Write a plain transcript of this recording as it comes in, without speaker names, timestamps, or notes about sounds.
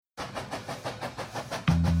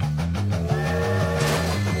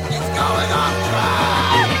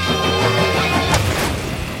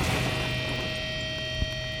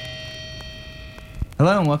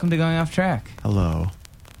Hello and welcome to Going Off Track. Hello.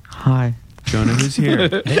 Hi. Jonah, who's here?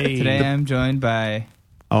 Hey. Today I'm joined by...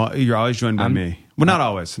 Oh, you're always joined by me. Well, not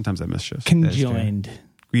always. Sometimes I miss shows. Conjoined.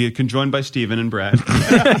 We get conjoined by Steven and Brad.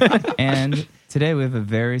 And today we have a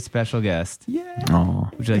very special guest. Yeah. Oh.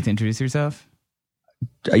 Would you like to introduce yourself?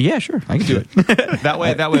 Yeah, sure. I can do it. That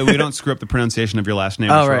way we don't screw up the pronunciation of your last name,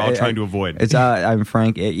 which we're all trying to avoid. It's I'm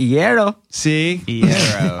Frankie Iero. See?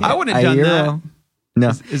 Iero. I wouldn't have done that. No.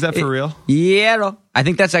 Is that for real? Iero. I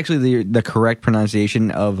think that's actually the correct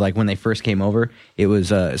pronunciation of like when they first came over. It was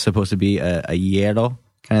supposed to be a Iero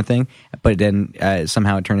kind of thing, but then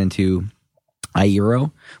somehow it turned into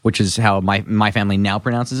Iero, which is how my family now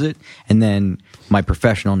pronounces it. And then my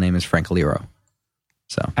professional name is Frankie Iero.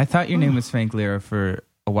 So I thought your name was Frankie Iero for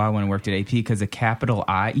a while when I worked at AP because a capital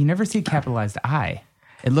I, you never see a capitalized I.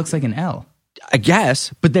 It looks like an L. I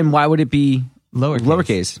guess, but then why would it be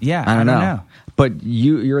Lowercase? Yeah, I don't know. But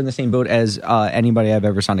you're in the same boat as anybody I've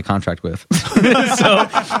ever signed a contract with. So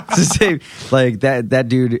it's the same. Like that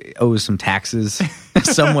dude owes some taxes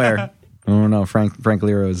somewhere. I don't know. Frank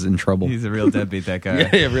Iero is in trouble. He's a real deadbeat, that guy.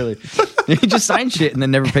 Yeah, really. He just signs shit and then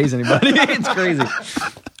never pays anybody. It's crazy.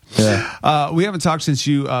 Yeah. We haven't talked since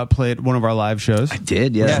you played one of our live shows. I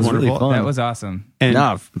did. Yeah, it was really fun. That was awesome.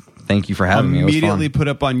 And thank you for having me. Immediately put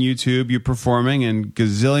up on YouTube, you performing and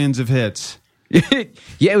gazillions of hits.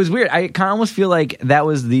 Yeah, it was weird. I kind of almost feel like that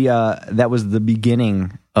was the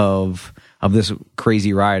beginning of this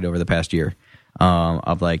crazy ride over the past year,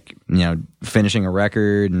 of like, you know, finishing a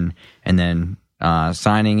record and then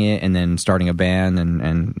signing it and then starting a band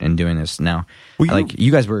and doing this now. Well, I think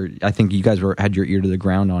you guys had your ear to the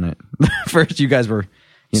ground on it. First, you guys were.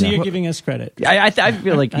 You're giving us credit. I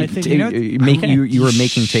feel like you were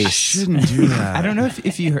making tastes. I shouldn't do that. I don't know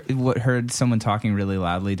if you heard someone talking really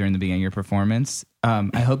loudly during the beginning of your performance.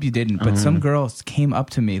 I hope you didn't. But some girls came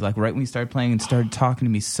up to me like right when we started playing and started talking to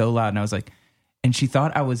me so loud, and I was like, and she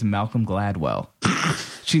thought I was Malcolm Gladwell.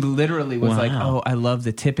 She literally was like, "Oh, I love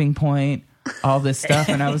the tipping point, all this stuff,"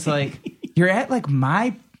 and I was like, "You're at like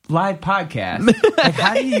my live podcast. Like,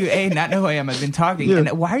 how do you not know who I am? I've been talking,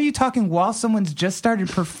 and why are you talking while someone's just started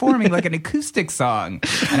performing like an acoustic song?"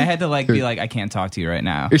 And I had to like be like, "I can't talk to you right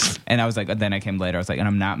now." And I was like, then I came later. I was like, "And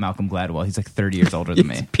I'm not Malcolm Gladwell. He's like 30 years older than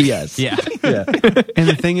me." P.S. Yeah. And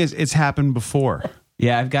the thing is, it's happened before.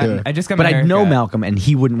 Yeah, I just got but my I know haircut. Malcolm, and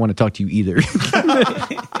he wouldn't want to talk to you either.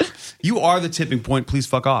 You are the tipping point. Please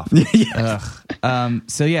fuck off.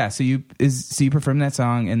 So you performed that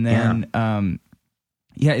song, and then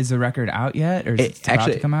is the record out yet, or is it about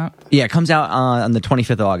to come out? Yeah, it comes out on the 25th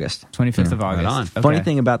of August. 25th of August. Right on. Okay. Funny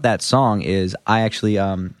thing about that song is I actually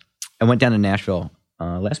I went down to Nashville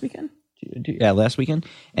last weekend. Yeah, last weekend,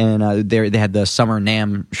 and they had the Summer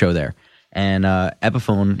NAMM show there, and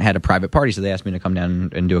Epiphone had a private party, so they asked me to come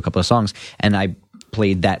down and do a couple of songs, and I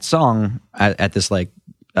played that song at this like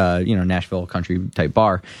Nashville country type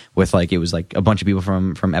bar with like it was like a bunch of people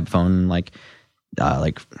from Epiphone, like I'm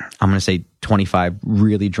gonna say 25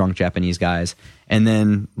 really drunk Japanese guys, and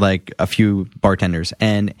then like a few bartenders.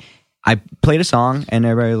 And I played a song, and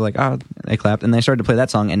everybody was like, "Oh," they clapped, and they started to play that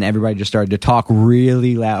song, and everybody just started to talk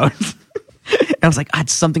really loud. And I was like,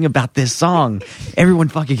 it's something about this song. Everyone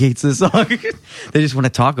fucking hates this song. They just want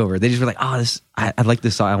to talk over it. They just were like, I like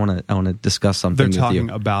this song. I want to discuss something They're with talking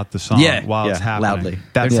you. about the song while it's happening. Loudly.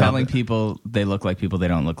 They're telling people they look like people they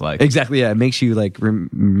don't look like. Exactly, yeah. It makes you like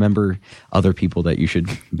remember other people that you should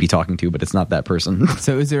be talking to, but it's not that person.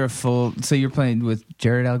 So is there so you're playing with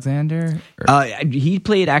Jared Alexander? He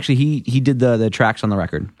played, actually, he did the tracks on the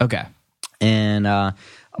record. Okay. And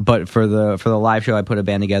but for the live show, I put a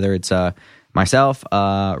band together. It's myself,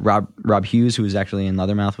 Rob Hughes, who is actually in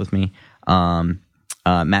Leathermouth with me,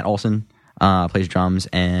 Matt Olson plays drums,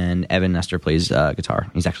 and Evan Nestor plays guitar.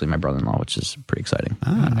 He's actually my brother-in-law, which is pretty exciting.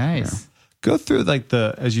 Oh, nice. Yeah. Go through like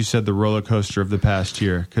as you said, the roller coaster of the past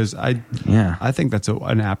year, because I think that's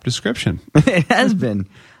an apt description. It has been.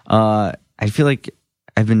 I feel like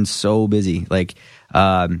I've been so busy. Like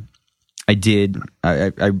I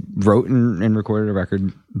wrote and recorded a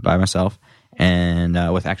record by myself,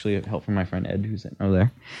 and with actually help from my friend Ed, who's over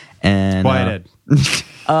there. And Quiet Ed.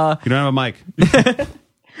 You don't have a mic.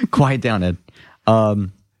 Quiet down, Ed. So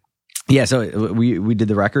we did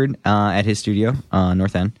the record at his studio,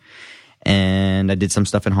 North End, and I did some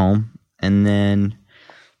stuff at home, and then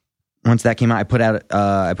once that came out, I put out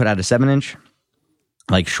a 7-inch,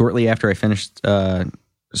 like shortly after I finished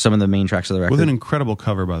some of the main tracks of the record. With an incredible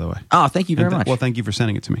cover, by the way. Oh, thank you very much. Well, thank you for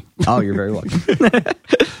sending it to me. Oh, you're very welcome.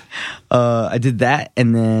 I did that,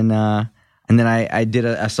 and then I did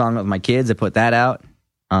a song with my kids. I put that out,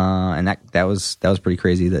 and that was pretty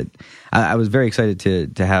crazy. That I was very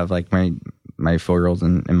excited to have like my 4-year-old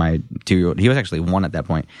and my 2-year-old. He was actually 1 at that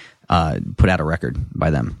point. Put out a record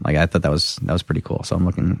by them. Like I thought that was pretty cool. So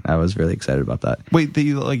I was really excited about that. Wait,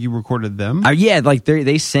 you recorded them? Yeah, like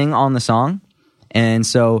they sing on the song, and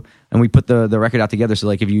we put the record out together. So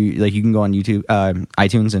like if you can go on YouTube,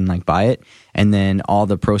 iTunes and like buy it, and then all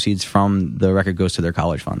the proceeds from the record goes to their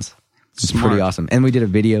college funds. It's Smart. pretty awesome. And we did a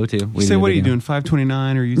video too. What are you doing?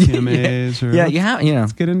 529 or UTMAs?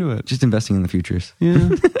 Let's get into it. Just investing in the futures. Yeah.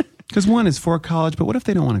 Because one is for college, but what if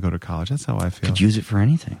they don't want to go to college? That's how I feel. Could use it for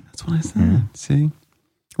anything. That's what I said. See?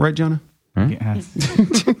 Right, Jonah? Right? Yes.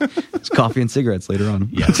 It's coffee and cigarettes later on.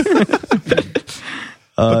 Yes.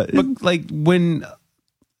 But like when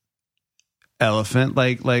Elephant,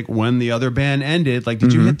 like when the other band ended, like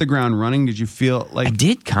did you hit the ground running? Did you feel like I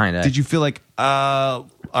did kind of. Did you feel like all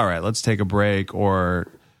right, let's take a break, or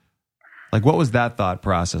like what was that thought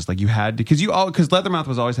process? Like you had to, because Leathermouth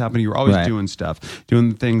was always happening. You were always doing stuff,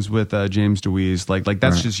 doing things with James DeWeese. Like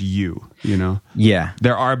that's just you know. Yeah,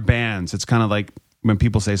 there are bands. It's kind of like when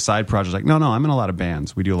people say side projects. Like no, I'm in a lot of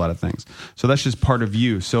bands. We do a lot of things. So that's just part of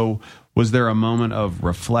you. So was there a moment of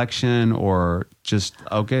reflection, or just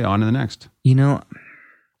okay, on to the next? You know,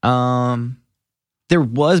 there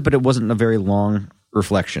was, but it wasn't a very long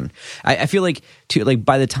reflection. I feel like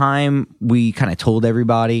by the time we kind of told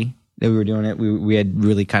everybody that we were doing it, we had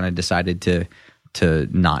really kind of decided to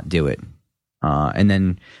not do it. And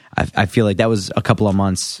then I feel like that was a couple of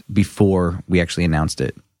months before we actually announced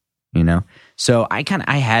it, you know? So I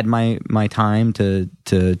had my time to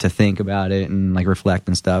think about it and like reflect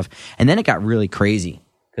and stuff. And then it got really crazy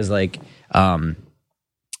because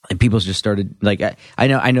and people just started like I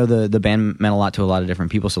know the band meant a lot to a lot of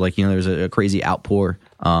different people. So like, you know, there's a crazy outpour,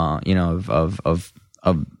 you know, of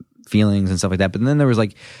feelings and stuff like that. But then there was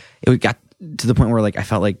like, it got to the point where like I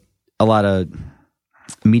felt like a lot of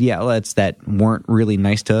media outlets that weren't really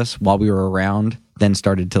nice to us while we were around then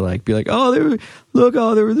started to like be like, oh, they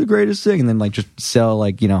were the greatest thing, and then like just sell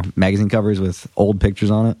like, you know, magazine covers with old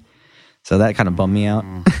pictures on it. So that kind of bummed me out.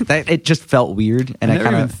 It just felt weird, and I never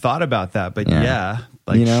kind of even thought about that. But yeah,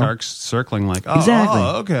 like, you know? Sharks circling, like, oh, exactly.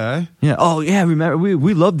 Okay, yeah, oh yeah, remember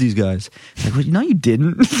we loved these guys. Like, well, no, you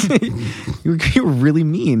didn't. you were really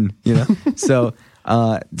mean, you know. So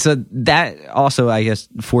that also, I guess,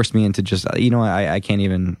 forced me into just, you know, I can't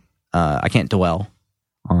even I can't dwell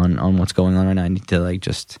on what's going on right now. I need to like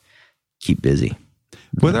just keep busy.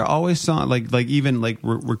 Were there always songs like even like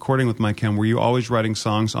recording with Mike Hem? Were you always writing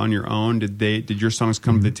songs on your own? Did your songs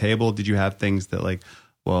come to the table? Did you have things that like,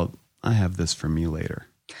 well, I have this for me later?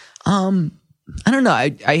 I don't know.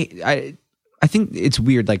 I think it's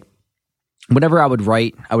weird. Like whatever I would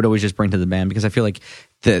write, I would always just bring to the band, because I feel like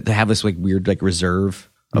to have this like weird like reserve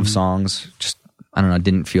of songs, just I don't know,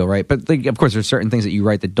 didn't feel right. But like, of course, there's certain things that you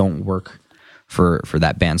write that don't work for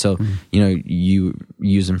that band. So, you know, you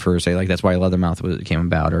use them for, say, like, that's why Leathermouth came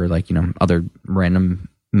about, or like, you know, other random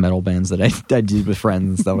metal bands that I did with friends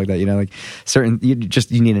and stuff like that. You know, like certain, you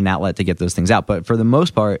need an outlet to get those things out. But for the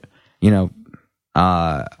most part, you know,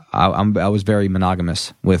 I was very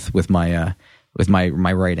monogamous with my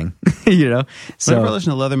writing, you know? So whenever I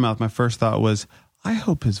listen to Leathermouth, my first thought was, I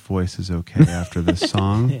hope his voice is okay after this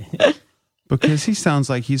song, because he sounds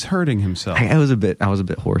like he's hurting himself. I was a bit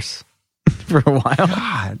hoarse for a while.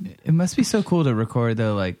 God, it must be so cool to record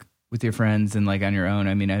though, like with your friends and like on your own.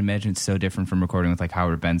 I mean, I imagine it's so different from recording with like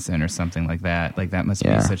Howard Benson or something like that. Like that must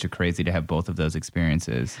be such a crazy to have both of those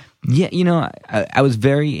experiences. Yeah, you know, I was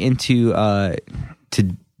very into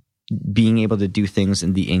to being able to do things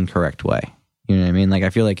in the incorrect way. You know what I mean? Like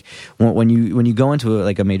I feel like when you go into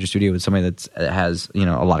like a major studio with somebody that has, you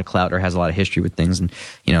know, a lot of clout or has a lot of history with things, and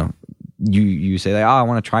you know, you say like, oh, I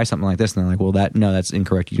want to try something like this, and they're like, well, that's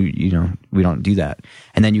incorrect. You know, we don't do that.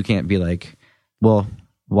 And then you can't be like, well,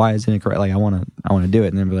 why is it incorrect? Like I want to do it,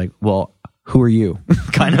 and then be like, well, who are you?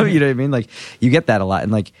 Kind of, you know what I mean? Like you get that a lot,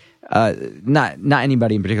 and like not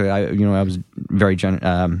anybody in particular. I was very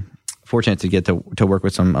fortunate to get to work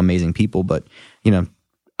with some amazing people, but you know,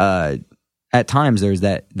 at times there's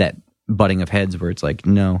that butting of heads where it's like,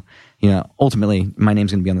 no, you know, ultimately my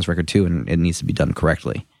name's going to be on this record too, and it needs to be done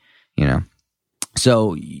correctly. You know,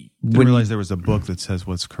 so I didn't realize there was a book that says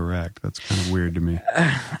what's correct. That's kind of weird to me.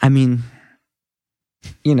 I mean,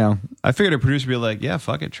 you know, I figured a producer would be like, yeah,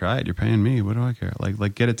 fuck it, try it. You're paying me. What do I care?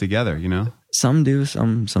 Like get it together, you know? Some do,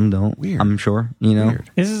 some don't. Weird. I'm sure, you know. Weird.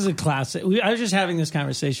 This is a classic. I was just having this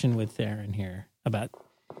conversation with Theron here about,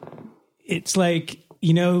 it's like,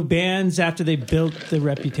 you know, bands after they built the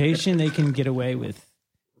reputation, they can get away with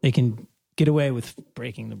breaking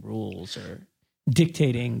the rules or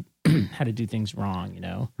dictating how to do things wrong, you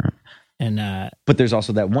know. And but there's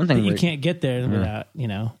also that one thing you can't get there without, you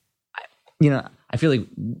know. I feel like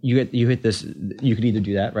you hit this. You could either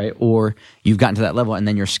do that, right, or you've gotten to that level and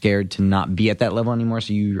then you're scared to not be at that level anymore.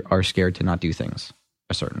 So you are scared to not do things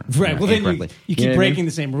a certain right. Well, then incorrectly. you keep know breaking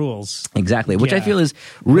the same rules. Exactly, which I Yeah. feel is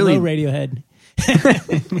really Hello, Radiohead.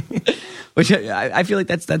 Which I feel like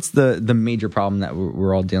that's the major problem that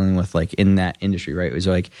we're all dealing with, like in that industry, right? It was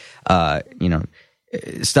like,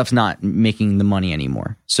 stuff's not making the money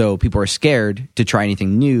anymore. So people are scared to try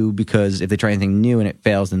anything new because if they try anything new and it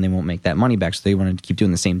fails, then they won't make that money back. So they want to keep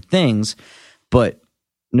doing the same things, but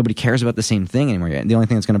nobody cares about the same thing anymore. The only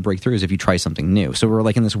thing that's going to break through is if you try something new. So we're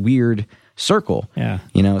like in this weird circle,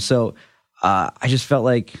 So I just felt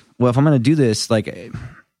like, well, if I'm going to do this, like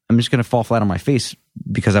I'm just going to fall flat on my face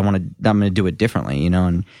because I'm going to do it differently,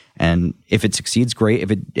 and if it succeeds, great.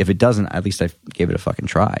 If it doesn't, at least I gave it a fucking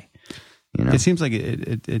try. It seems like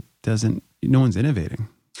it doesn't. No one's innovating.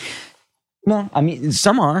 Well, I mean,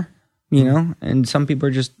 some are, and some people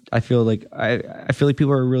are just. I feel like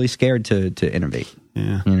people are really scared to innovate.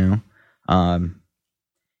 Yeah,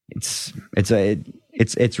 it's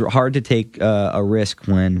hard to take a risk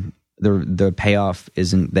when the payoff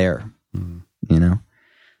isn't there.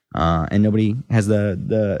 And nobody has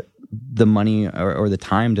the money or the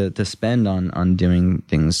time to spend on doing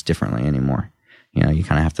things differently anymore. You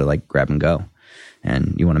kind of have to like grab and go,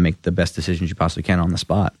 and you want to make the best decisions you possibly can on the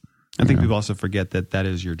spot. I think people also forget that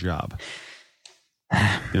is your job.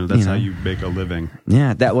 That's how you make a living.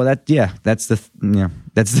 Yeah, that's that's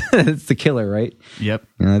the killer, right? Yep.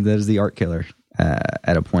 That is the art killer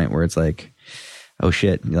at a point where it's like, oh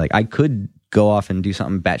shit, like I could go off and do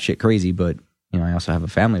something batshit crazy, but I also have a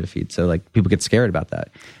family to feed, so like people get scared about that.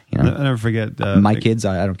 I never forget my kids.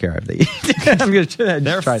 I don't care if they eat. I'm gonna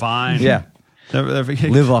they're fine. Yeah.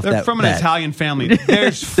 Live off they're that. from an Italian family.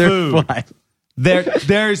 There's food. Fine.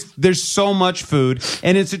 There's so much food,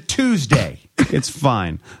 and it's a Tuesday. It's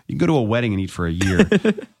fine. You can go to a wedding and eat for a year.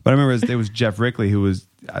 But I remember it was Jeff Rickley who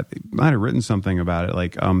might have written something about it.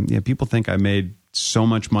 Like, people think I made so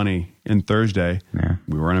much money in Thursday. Yeah.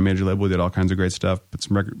 We were on a major label. We did all kinds of great stuff.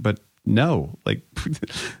 But no, like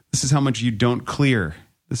this is how much you don't clear.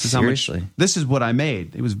 This is Seriously? how much. This is what I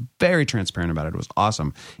made. It was very transparent about it. It was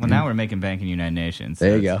awesome. Well, now we're making bank in United Nations. So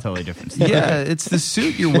there you it's go. A totally different story. Yeah, it's the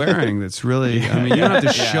suit you're wearing that's really. I mean, you don't have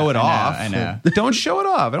to show it off. I know. Don't show it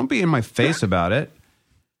off. Don't be in my face about it.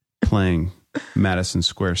 Playing Madison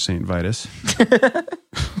Square St. Vitus.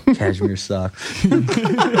 Cashmere socks.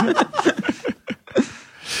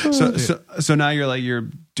 So now you're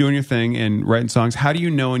doing your thing and writing songs. How do you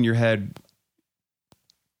know in your head,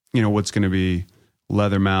 what's going to be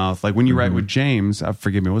Leathermouth? Like when you write with James,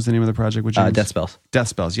 forgive me, what's the name of the project with James? Death Spells. Death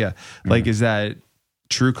Spells, yeah. Like, is that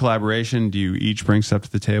true collaboration? Do you each bring stuff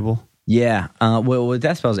to the table? Yeah. Well, with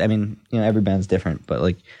Death Spells, I mean, every band's different, but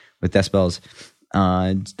like with Death Spells,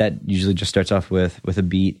 that usually just starts off with a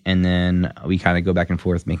beat, and then we kind of go back and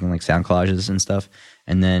forth making like sound collages and stuff,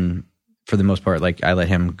 and then for the most part, like I let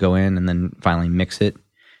him go in and then finally mix it,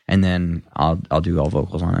 and then I'll do all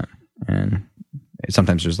vocals on it, and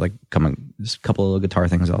sometimes there's like a couple of guitar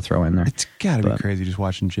things I'll throw in there. It's gotta be crazy just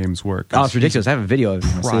watching James work. Oh, it's ridiculous. I have a video of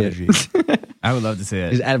him. Prodigy. I would love to see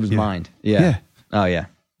it. He's out of his mind. Yeah. Oh yeah.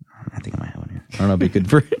 I think I might have one here. I don't know. It'd be good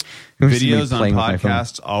for Videos on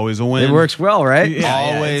podcasts, always a win. It works well, right? Yeah,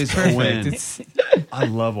 always it's a win. I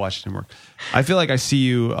love watching him work. I feel like I see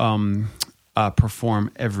you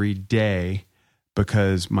perform every day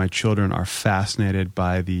because my children are fascinated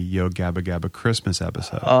by the Yo Gabba Gabba Christmas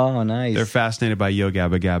episode. Oh, nice. They're fascinated by Yo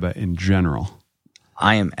Gabba Gabba in general.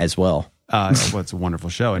 I am as well. It's a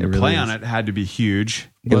wonderful show, and to play on it had to be huge.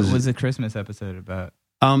 What was the Christmas episode about?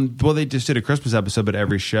 Well, they just did a Christmas episode, but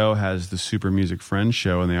every show has the Super Music Friends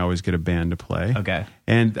show, and they always get a band to play. Okay.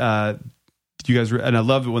 And you guys, and I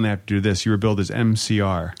love it when they have to do this. You were billed as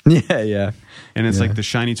MCR. Yeah. And it's like the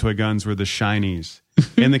Shiny Toy Guns were the Shinies.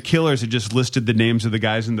 And the Killers had just listed the names of the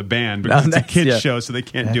guys in the band because it's a kid's show, so they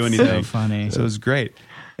can't do anything. So funny. So it was great.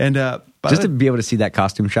 And just to be able to see that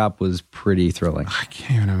costume shop was pretty thrilling. I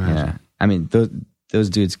can't even imagine. Yeah. I mean, those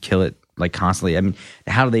dudes kill it like constantly. I mean,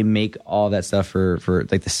 how do they make all that stuff for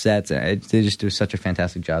like the sets? They just do such a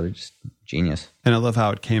fantastic job. They're just genius. And I love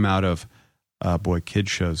how it came out of, kid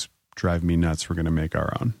shows drive me nuts. We're going to make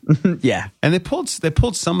our own. Yeah. And they pulled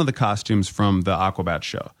some of the costumes from the Aquabat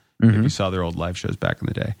show. If you saw their old live shows back in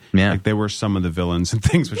the day. Yeah. Like they were some of the villains and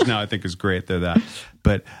things, which now I think is great. They're that.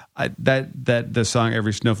 But that the song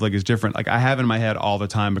Every Snowflake is different. Like I have in my head all the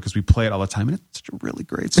time because we play it all the time, and it's such a really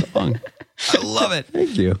great song. I love it.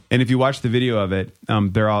 Thank you. And if you watch the video of it,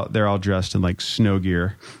 they're all dressed in like snow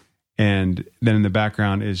gear. And then in the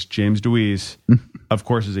background is James DeWeese, of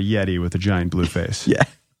course, is a Yeti with a giant blue face. Yeah.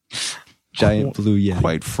 Giant blue Yeti.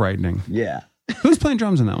 Quite frightening. Yeah. Who's playing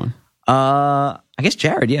drums in that one? I guess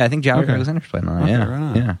Jared. Yeah, I think Jared Alexander's playing on that. Okay, Yeah, right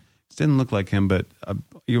on. yeah. It didn't look like him, but I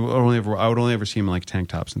would only ever see him in like tank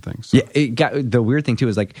tops and things. Yeah, it got the weird thing too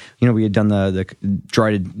is like, you know, we had done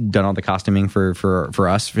Gerard had done all the costuming for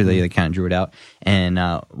us for they kind of drew it out, and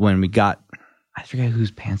when we got, I forget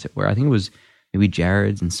whose pants it were. I think it was maybe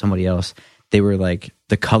Jared's and somebody else. They were like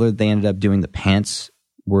the color they ended up doing the pants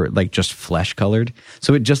were like just flesh colored,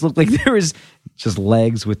 so it just looked like there was just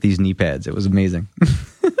legs with these knee pads. It was amazing.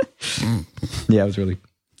 Yeah, it was really.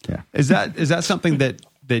 Yeah. Is that something that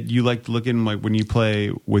you like to look in, like when you play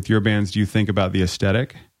with your bands? Do you think about the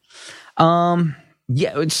aesthetic?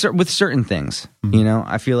 Yeah, with certain things, you know,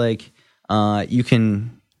 I feel like you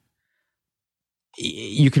can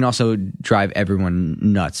also drive everyone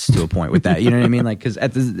nuts to a point with that. You know what I mean? Like, because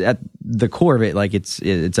at the core of it, like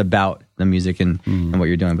it's about the music and what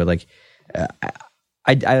you're doing. But like,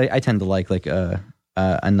 I tend to like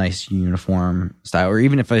a nice uniform style, or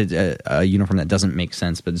even if a uniform that doesn't make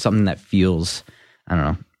sense, but something that feels, I don't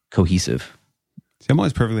know, cohesive. See, I'm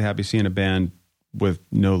always perfectly happy seeing a band with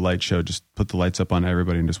no light show. Just put the lights up on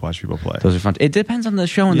everybody and just watch people play. Those are fun. It depends on the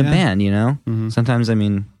show and the band, you know? Sometimes, I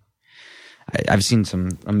mean, I've seen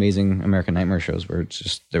some amazing American Nightmare shows where it's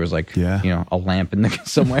just, there was like, you know, a lamp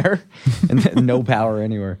somewhere and no power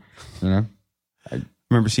anywhere, you know? I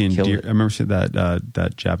remember seeing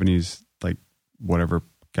that Japanese, like, whatever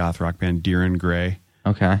goth rock band, Deer and Grey.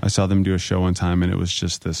 Okay. I saw them do a show one time, and it was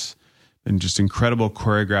just this incredible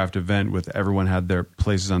choreographed event with everyone had their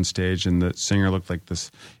places on stage, and the singer looked like this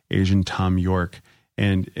Asian Tom York,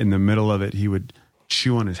 and in the middle of it he would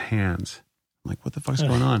chew on his hands. I'm like, what the fuck's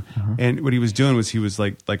going on? And what he was doing was he was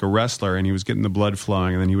like a wrestler, and he was getting the blood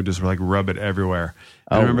flowing, and then he would just like rub it everywhere.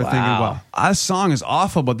 And I remember thinking, wow, this song is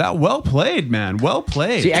awful, but that well played, man. Well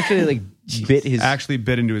played. So he actually like bit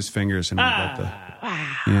into his fingers and went like that.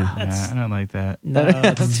 Yeah, I don't like that. No,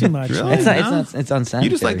 that's too much. Really? It's unsanitary.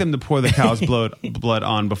 You just like them to pour the cow's blood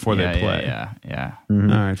on before they play. Yeah. All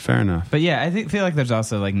right, fair enough. But yeah, feel like there's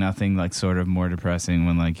also like nothing like sort of more depressing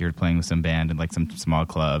when like you're playing with some band in like some small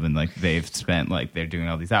club and like they've spent like they're doing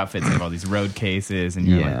all these outfits, they have all these road cases, and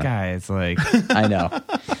you're like, guys, like I know.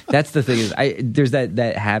 That's the thing is there's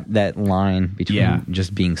that line between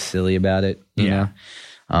just being silly about it, you know.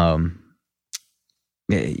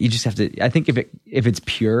 You just have to. I think if it's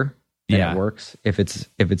pure, then it works. If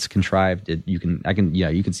it's contrived, you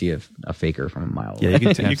can see a faker from a mile away. Yeah,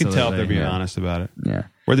 you can tell if they're being honest about it. Yeah.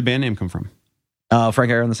 Where'd the band name come from?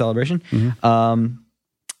 FrnkIero And The Cellabration.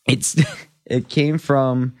 It came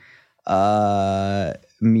from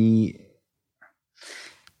me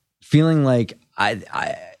feeling like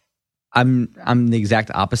I'm the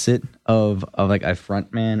exact opposite of like a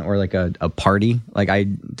front man or like a party. Like I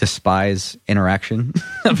despise interaction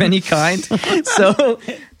of any kind. So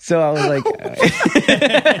I was like,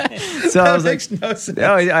 Makes no sense.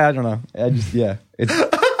 Oh, I don't know.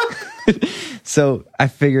 So I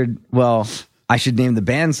figured, well, I should name the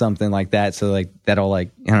band something like that. So like that'll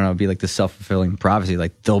like, I don't know, be like the self-fulfilling prophecy.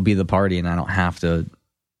 Like they'll be the party and I don't have to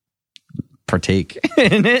partake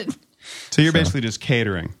in it. So you're basically just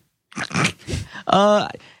catering.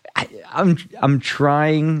 I'm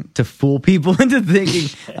trying to fool people into thinking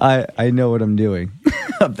I know what I'm doing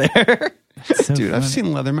up there. so Dude, funny. I've seen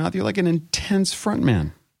Leathermouth. You're like an intense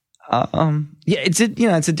frontman. Yeah, it's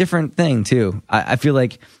a different thing too. I feel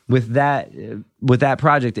like with that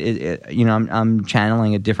project, I'm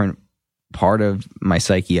channeling a different part of my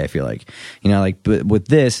psyche. I feel like, but with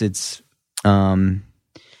this, it's a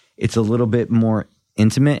little bit more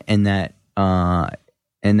intimate, and that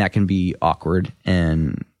can be awkward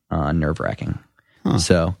and nerve-wracking. Huh.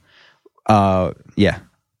 So, yeah.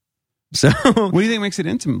 So, what do you think makes it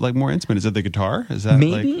intimate? Like more intimate? Is it the guitar? Is that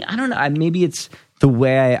maybe I don't know. Maybe it's the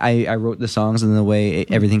way I wrote the songs and the way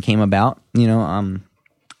everything came about.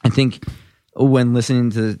 I think when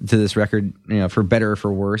listening to this record, for better or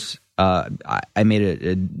for worse, I made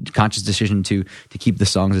a conscious decision to keep the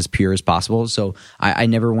songs as pure as possible. So I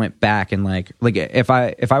never went back and like if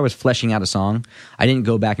I was fleshing out a song, I didn't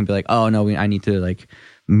go back and be like, oh no, I need to like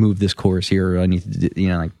move this chorus here, or I need to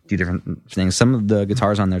do different things. Some of the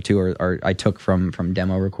guitars on there too are I took from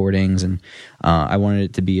demo recordings, and I wanted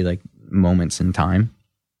it to be like moments in time.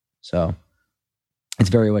 So it's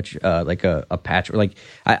very much like a patch, or like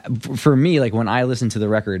for me, like when I listen to the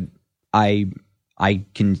record, I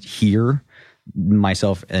can hear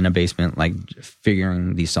myself in a basement, like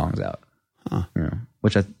figuring these songs out. Huh.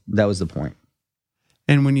 That was the point.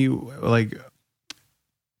 And when you like,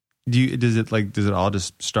 does it all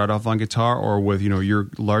just start off on guitar, or with your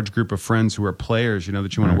large group of friends who are players,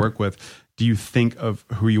 that you want to work with? do you think of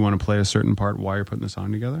who you want to play a certain part while you're putting the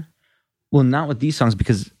song together? Well, not with these songs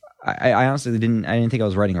because I honestly didn't think I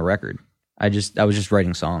was writing a record. I was just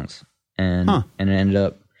writing songs, and it ended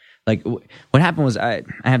up like what happened was I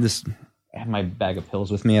have my bag of pills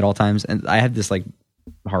with me at all times, and I had this like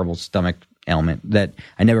horrible stomach ailment that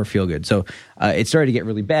I never feel good. So it started to get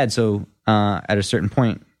really bad. So at a certain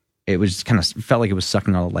point, it was kind of felt like it was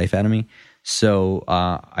sucking all the life out of me. So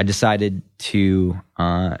I decided to,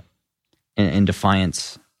 in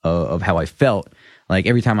defiance of how I felt, like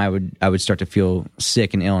every time I would start to feel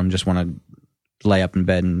sick and ill and just want to lay up in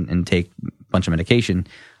bed and take a bunch of medication,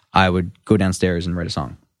 I would go downstairs and write a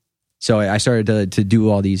song. So I started to do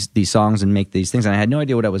all these songs and make these things, and I had no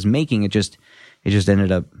idea what I was making. It just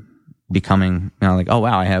ended up becoming, like, oh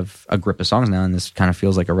wow, I have a grip of songs now, and this kind of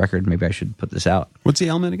feels like a record. Maybe I should put this out. What's the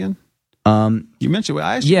ailment again? You mentioned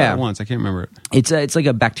I asked you about it once. I can't remember it. It's like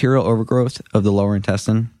a bacterial overgrowth of the lower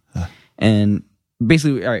intestine, and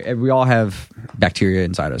basically, all right, we all have bacteria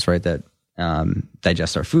inside us, right? That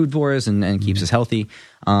digest our food for us and keeps us healthy.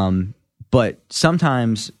 But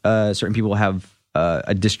sometimes certain people have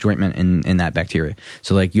a disjointment in that bacteria.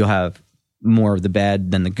 So like you'll have more of the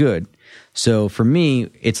bad than the good. So for me,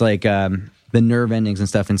 it's like the nerve endings and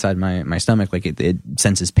stuff inside my stomach, like it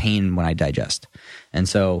senses pain when I digest. And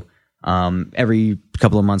so every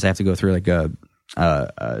couple of months I have to go through like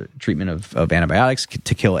a treatment of antibiotics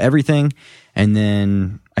to kill everything. And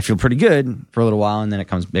then I feel pretty good for a little while, and then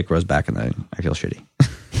it grows back, and I feel shitty.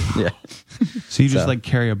 Yeah. So you just like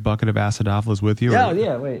carry a bucket of acidophilus with you? Oh,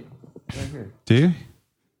 yeah, wait. Right here. Do you?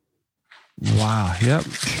 Wow. Yep.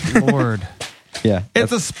 Lord. Yeah.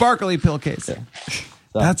 It's a sparkly pill case. Yeah.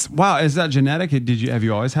 So. That's wow. Is that genetic? Have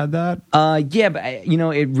you always had that? Yeah, but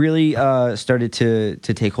it really started to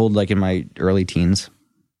take hold like in my early teens.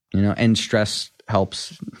 And stress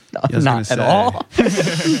helps not at all.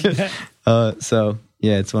 So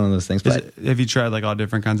yeah, it's one of those things. But have you tried like all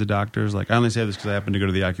different kinds of doctors? Like I only say this because I happened to go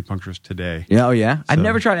to the acupuncturist today. Yeah, oh yeah. So. I've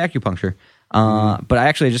never tried acupuncture, but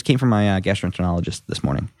I just came from my gastroenterologist this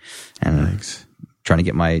morning, and trying to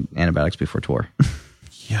get my antibiotics before tour.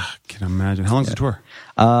 Yeah, can imagine. How long's the tour?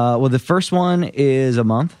 Well, the first one is a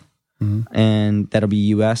month, and that'll be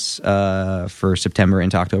U.S. For September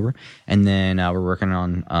into October, and then we're working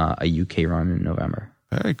on a UK run in November.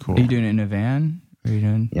 Very cool. Are you doing it in a van? Are you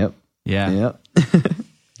doing? Yep. Yeah. Yep.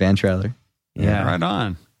 Van trailer. Yeah. Right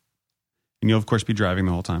on. And you'll of course be driving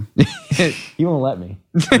the whole time. You won't let me.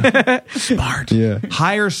 Smart. Yeah.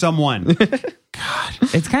 Hire someone. God.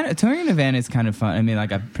 It's kind of touring in a van is kind of fun. I mean,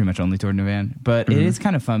 like I've pretty much only toured in a van, but it is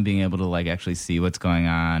kind of fun being able to like actually see what's going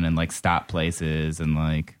on and like stop places and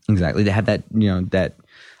like exactly to have that that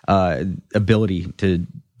ability to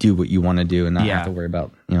do what you want to do and not have to worry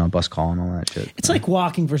about a bus call and all that shit. It's like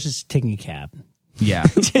walking versus taking a cab. Yeah.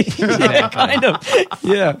 Exactly. Kind of.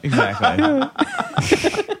 Yeah. Exactly.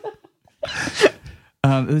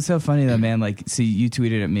 It was so funny though, man. Like, so you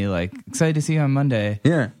tweeted at me like, excited to see you on Monday.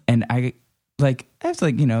 Yeah. And I have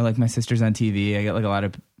like, like my sister's on TV. I get like a lot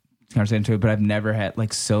of conversation to it, but I've never had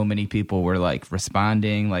like so many people were like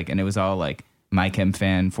responding, like, and it was all like My Chem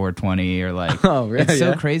Fan 420 or like, oh, really? It's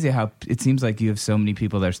so crazy how it seems like you have so many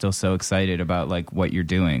people that are still so excited about like what you're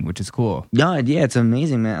doing, which is cool. Yeah, it's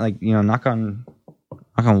amazing, man. Like, knock on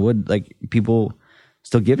wood, like people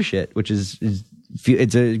still give a shit, which is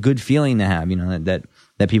it's a good feeling to have,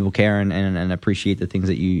 that people care and appreciate the things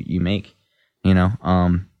that you make, yeah.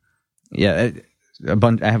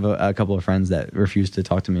 I have a couple of friends that refuse to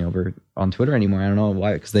talk to me over on Twitter anymore. I don't know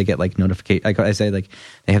why, because they get like notification. I say like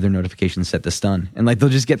they have their notifications set to stun, and like they'll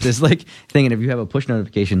just get this like thing. And if you have a push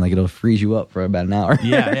notification, like it'll freeze you up for about an hour.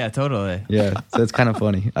 Yeah, totally. Yeah, so it's kind of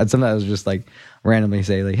funny. I'd sometimes just like randomly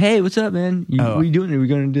say like, "Hey, what's up, man? What are you doing? Are we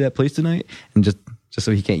going to do that place tonight?" And just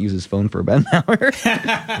so he can't use his phone for about an hour.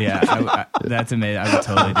 Yeah, that's amazing. I would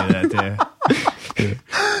totally do that too. Yeah.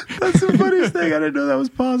 That's the funniest thing. I didn't know that was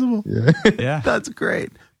possible. Yeah. That's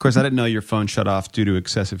great. Of course, I didn't know your phone shut off due to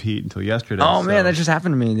excessive heat until yesterday. Oh, man, that just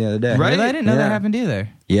happened to me the other day. Right? Really? I didn't know that happened either.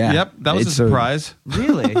 Yeah. Yep, that was a surprise.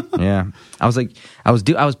 Really? Yeah. I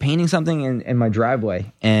was painting something in my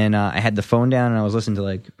driveway, and I had the phone down, and I was listening to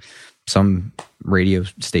like some radio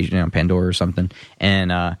station, Pandora or something,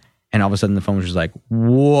 and all of a sudden the phone was just like,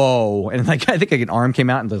 whoa. And like I think like an arm came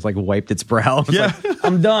out and just like wiped its brow. Like,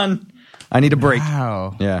 I'm done. I need a break.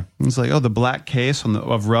 Wow. Yeah. It's like, the black case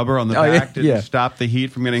of rubber on the back didn't stop the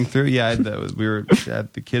heat from getting through. Yeah, we were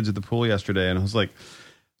at the kids at the pool yesterday, and I was like,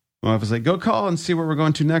 my wife was like, go call and see where we're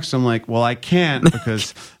going to next. I'm like, well, I can't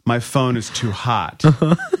because my phone is too hot.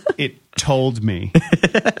 It told me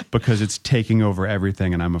because it's taking over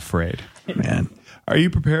everything, and I'm afraid. Man. Are you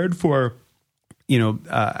prepared for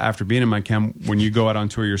after being in my camp, when you go out on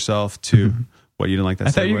tour yourself to what you didn't like that.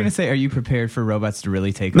 I thought you were going to say, "Are you prepared for robots to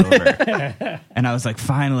really take over?" And I was like,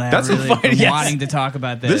 "Finally, I've really been wanting to talk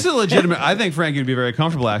about this." This is legitimate. I think Frankie would be very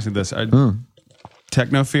comfortable asking this.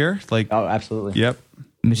 Techno fear, oh, absolutely. Yep.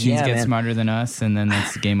 Machines get smarter than us, and then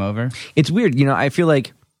that's game over. It's weird, I feel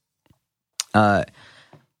like,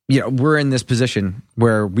 we're in this position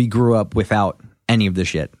where we grew up without any of this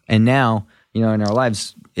shit, and now, in our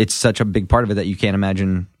lives, it's such a big part of it that you can't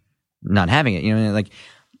imagine not having it. Like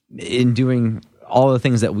in doing all the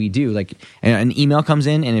things that we do, like an email comes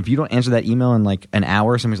in, and if you don't answer that email in like an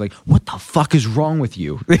hour, somebody's like, "What the fuck is wrong with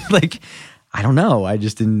you?" Like, I don't know. I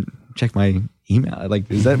just didn't check my email. Like,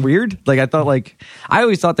 is that weird? Like, I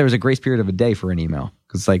always thought there was a grace period of a day for an email,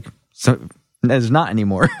 because there's not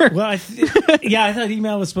anymore. Well, I thought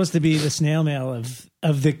email was supposed to be the snail mail of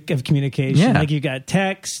communication. Yeah. Like, you got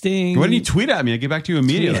texting. Why didn't you tweet at me? I get back to you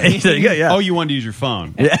immediately. Yeah. Oh, you wanted to use your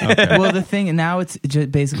phone. Yeah. Okay. Well, the thing now, it's just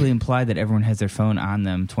basically implied that everyone has their phone on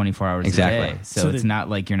them 24 hours a day. So it's not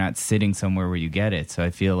like you're not sitting somewhere where you get it. So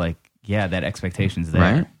I feel like, that expectation's there.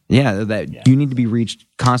 Right? Yeah, you need to be reached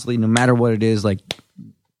constantly, no matter what it is. Like,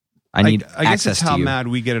 I need access to you. I guess it's how mad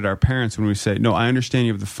we get at our parents when we say, "No, I understand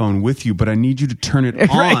you have the phone with you, but I need you to turn it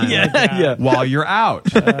on while you're out."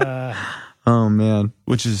 Oh man,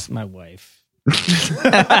 which is my wife. Like,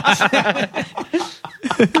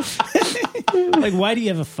 why do you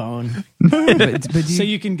have a phone? But so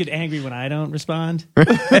you can get angry when I don't respond?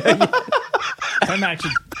 I'm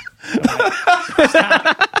actually...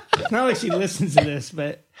 It's not like she listens to this,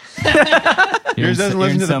 but... Yours doesn't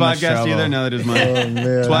listen to the podcast either. No, that is mine. Oh, man.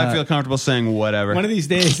 That's why I feel comfortable saying whatever. One of these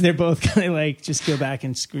days, they're both going to like just go back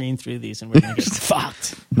and screen through these, and we're going to get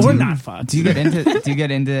fucked or not fucked. Do you get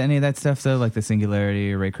into any of that stuff though, like the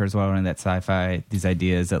singularity or Ray Kurzweil and that sci-fi? These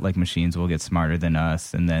ideas that like machines will get smarter than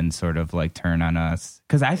us and then sort of like turn on us.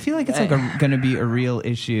 Because I feel like it's like going to be a real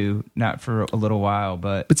issue, not for a little while,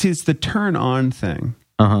 but see, it's the turn on thing.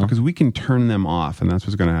 Because we can turn them off, and that's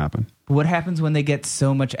what's going to happen. What happens when they get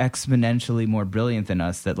so much exponentially more brilliant than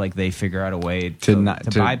us that like they figure out a way to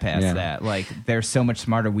bypass that? Like, they're so much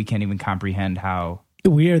smarter, we can't even comprehend how.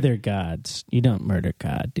 We are their gods. You don't murder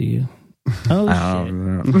God, do you?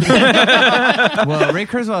 Oh, shit. Well, Ray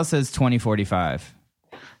Kurzweil says 2045.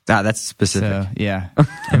 That's specific. So, yeah.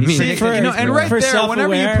 I mean, and right there,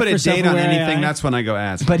 whenever you put a date on anything, that's when I go,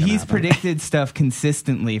 it's but he's predicted stuff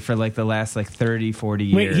consistently for like the last like 30, 40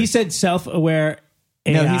 years. Wait, he said self-aware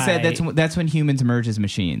AI. No, he said that's when humans merge as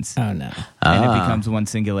machines. Oh, no. And it becomes one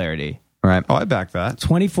singularity. Right. Oh, I back that.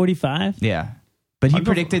 2045? Yeah. But he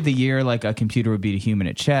predicted the year like a computer would beat a human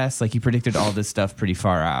at chess. Like, he predicted all this stuff pretty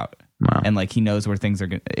far out. Wow. And like he knows where things are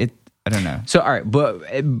going to... I don't know. So, all right, but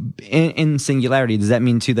in singularity, does that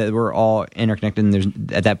mean too that we're all interconnected and there's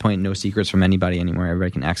at that point no secrets from anybody anymore? Everybody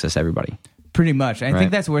can access everybody. Pretty much. I think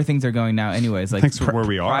that's where things are going now anyways. Like, that's where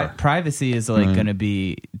we are. Privacy is like going to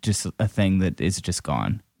be just a thing that is just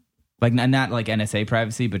gone. Like, not like NSA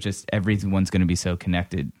privacy, but just everyone's going to be so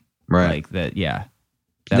connected. Right. Like that, That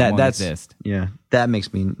won't exist. Yeah, that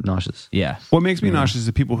makes me nauseous. Yeah. What makes me nauseous is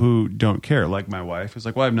the people who don't care. Like my wife is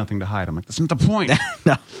like, "Well, I have nothing to hide." I'm like, "That's not the point."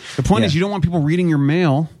 No. The point is you don't want people reading your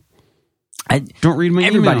mail. Don't read my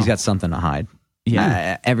Everybody's email. got something to hide.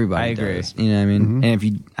 Yeah, everybody. I agree. Does. You know what I mean? Mm-hmm. And if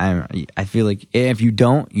you, I feel like if you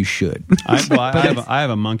don't, you should. I have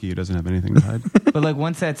a monkey who doesn't have anything to hide. But like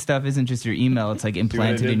once that stuff isn't just your email, it's like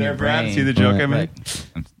implanted in your brain. See the joke I made?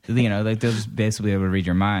 Like they'll just basically be able to read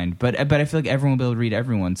your mind. But I feel like everyone will be able to read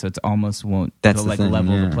everyone, so it's almost won't. That's it'll like thing,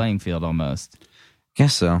 level the playing field almost.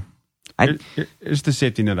 Guess so. Here's the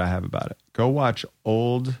safety net I have about it. Go watch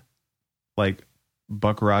old, like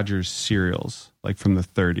Buck Rogers serials, like from the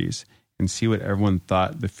 30s, and see what everyone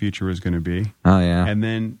thought the future was going to be. Oh yeah. And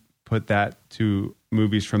then put that to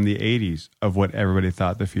movies from the 80s of what everybody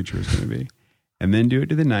thought the future was going to be, and then do it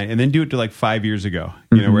to the night, and then do it to like 5 years ago.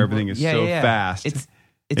 You know, where everything is fast.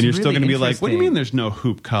 And you're really still going to be like, what do you mean there's no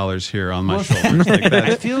hoop collars here on my shoulders? Like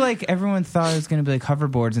I feel like everyone thought it was going to be like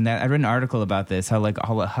hoverboards and that. I read an article about this, how like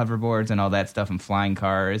all the hoverboards and all that stuff and flying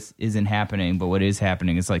cars isn't happening, but what is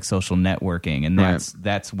happening is like social networking, and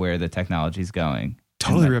that's where the technology's going.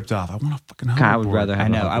 Totally ripped off. I want a fucking hoverboard. I would rather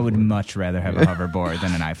have I would much rather have a hoverboard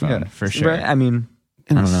than an iPhone, for sure. Right? I mean,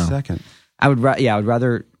 in I don't a know. second. I would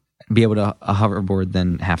rather be able to a hoverboard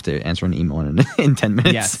than have to answer an email in 10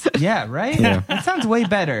 minutes. Yes. Yeah, right? Yeah. That sounds way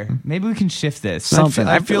better. Maybe we can shift this. Something.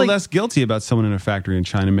 I feel like, less guilty about someone in a factory in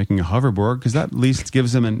China making a hoverboard because that at least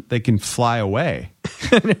gives them they can fly away.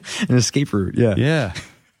 an escape route. Yeah. Yeah.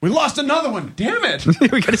 We lost another one. Damn it.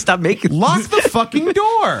 We got to stop making Lock the fucking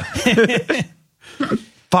door.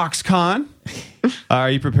 Foxconn. Are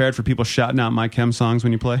you prepared for people shouting out My Chem songs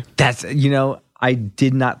when you play? That's, I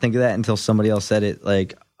did not think of that until somebody else said it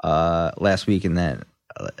like last week, and then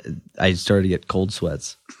I started to get cold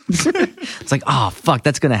sweats. It's like, oh fuck,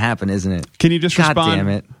 that's gonna happen, isn't it? Can you just God respond? Damn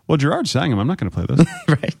it! Well, Gerard sang them. I'm not going to play those.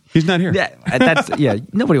 Right? He's not here. Yeah,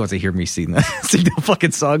 nobody wants to hear me sing the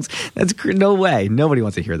fucking songs. No way. Nobody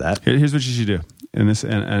wants to hear that. Here's what you should do. And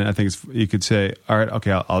I think you could say, all right,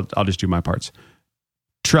 okay, I'll just do my parts.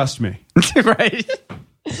 Trust me. Right?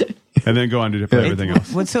 And then go on to play everything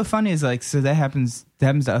else. What's so funny is like, so that happens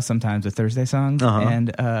to us sometimes with Thursday songs,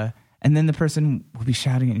 and then the person will be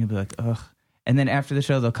shouting it and you'll be like, ugh. And then after the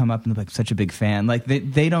show, they'll come up and they'll be like, such a big fan. Like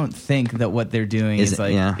they don't think that what they're doing is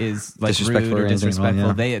like disrespectful rude or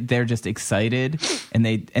disrespectful. Well, yeah. They're just excited,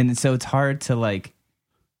 and so it's hard to like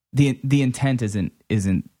the intent isn't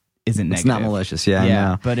negative. It's not malicious. Yeah.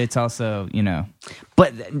 No. But it's also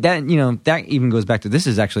But that even goes back to, this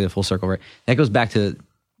is actually a full circle, right? That goes back to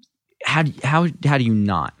how do you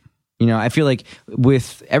not? I feel like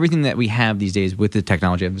with everything that we have these days, with the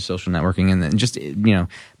technology of the social networking and just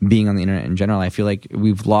being on the internet in general, I feel like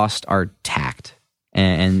we've lost our tact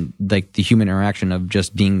and like the human interaction of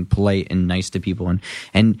just being polite and nice to people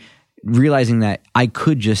and realizing that I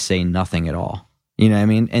could just say nothing at all. You know what I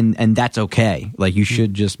mean? And that's okay. Like you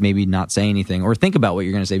should just maybe not say anything or think about what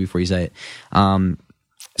you're going to say before you say it.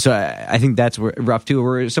 So I think that's rough too.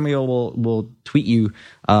 Where somebody will tweet you,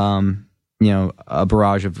 a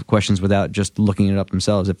barrage of questions without just looking it up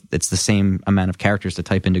themselves. If it's the same amount of characters to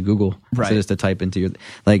type into Google as it is to type into your,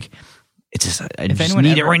 like, it's just, I just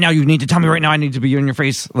need it right now. You need to tell me right now. I need to be in your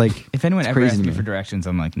face. Like, if anyone ever asks me for directions,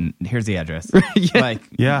 I'm like, here's the address.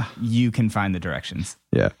 You can find the directions.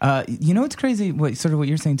 Yeah. What's crazy? What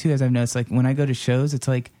you're saying too, as I've noticed, like when I go to shows, it's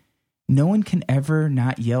like no one can ever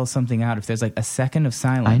not yell something out if there's like a second of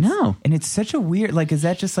silence. I know. And it's such a weird, like, is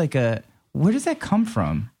that just like where does that come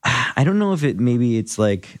from? I don't know if maybe it's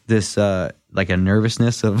like this, like a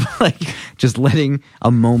nervousness of like just letting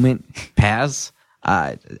a moment pass.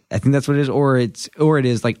 I think that's what it is, or it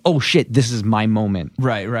is like, oh shit, this is my moment.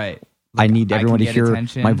 Right. Like, I need everyone to hear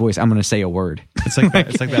my voice. I'm going to say a word. It's like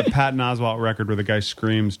that Patton Oswalt record where the guy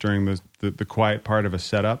screams during the quiet part of a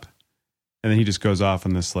setup, and then he just goes off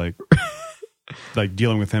on this like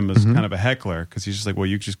dealing with him as kind of a heckler because he's just like, well,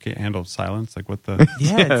 you just can't handle silence. Like what the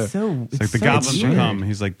it's like the goblins will come.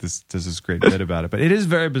 He's like this great bit about it, but it is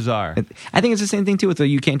very bizarre. I think it's the same thing too with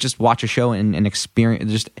you can't just watch a show and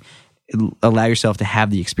experience, just allow yourself to have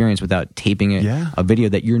the experience without taping it, a video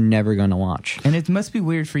that you're never going to watch. And it must be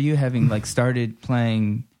weird for you having like started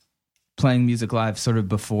playing music live sort of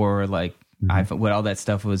before like what all that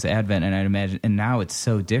stuff was advent, and I'd imagine, and now it's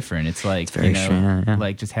so different. It's like it's very strange,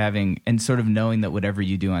 like just having and sort of knowing that whatever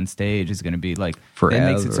you do on stage is going to be like forever.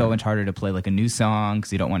 It makes it so much harder to play like a new song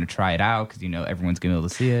because you don't want to try it out because everyone's going to be able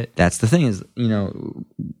to see it. That's the thing is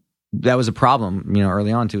that was a problem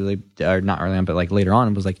early on too, like, or not early on, but like later on,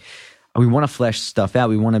 it was like, we want to flesh stuff out.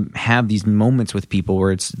 We want to have these moments with people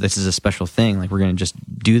where this is a special thing. Like we're going to just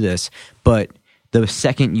do this. But the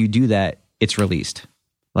second you do that, it's released.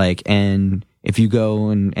 Like, and if you go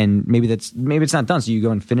and maybe it's not done. So you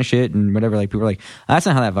go and finish it and whatever, like people are like, that's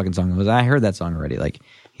not how that fucking song goes. I heard that song already. Like,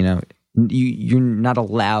 you're not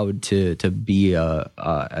allowed to be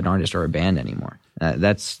an artist or a band anymore.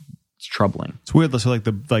 That's troubling. It's weird. So like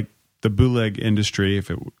the bootleg industry, if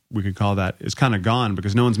we could call that, is kind of gone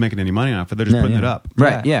because no one's making any money off it. They're just putting it up.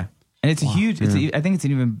 Right, yeah. And it's a huge, I think it's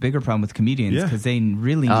an even bigger problem with comedians because they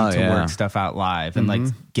really need to work stuff out live and like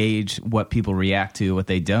gauge what people react to, what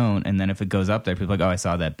they don't. And then if it goes up there, people are like, oh, I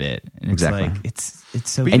saw that bit. And it's like, it's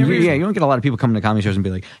so and you don't get a lot of people coming to comedy shows and be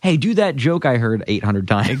like, hey, do that joke I heard 800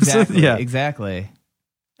 times. Exactly. Exactly.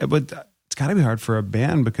 But it's got to be hard for a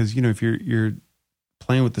band because, if you're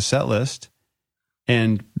playing with the set list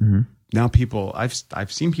and now people,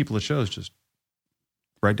 I've seen people at shows just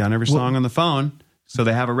write down every song on the phone. So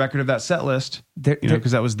they have a record of that set list,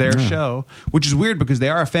 because that was their show, which is weird because they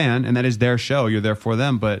are a fan and that is their show. You're there for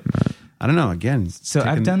them. But I don't know, again. So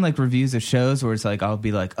I've done like reviews of shows where it's like, I'll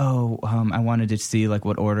be like, I wanted to see like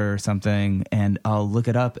what order or something. And I'll look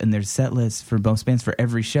it up and there's set lists for most bands for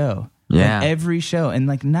every show. Yeah. Like every show. And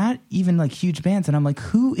like not even like huge bands. And I'm like,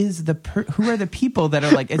 who are the people that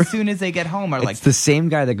are like, as soon as they get home are like. It's the same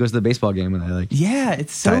guy that goes to the baseball game and they like. Yeah,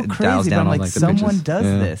 it's so crazy. But I'm like someone does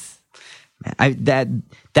this.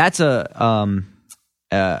 That's a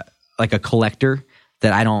like a collector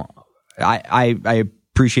that I don't. I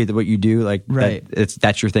appreciate that what you do. Like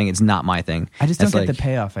that's your thing. It's not my thing. I just don't get the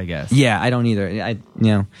payoff. I guess. Yeah, I don't either.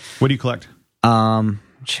 What do you collect?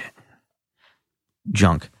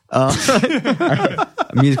 Junk.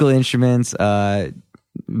 Musical instruments.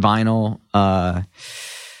 vinyl.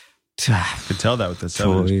 Could tell that with the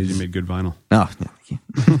Cellabration. You made good vinyl. Oh,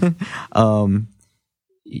 yeah.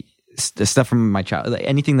 The stuff from my child,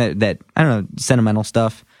 anything that I don't know, sentimental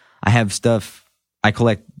stuff. I have stuff. I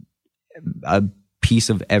collect a piece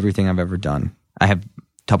of everything I've ever done. I have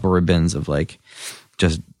Tupperware bins of like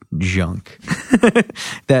just junk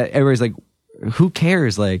that everybody's like, who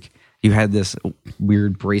cares? Like, you had this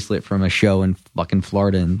weird bracelet from a show in fucking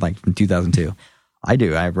Florida in like from 2002. I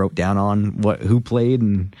do. I wrote down on who played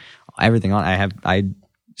and everything on. I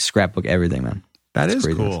scrapbook everything, man. That is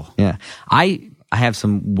crazy. cool. Yeah. I have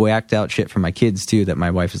some whacked out shit from my kids too that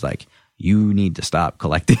my wife is like, you need to stop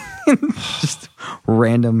collecting just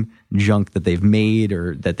random junk that they've made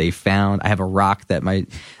or that they found. I have a rock that my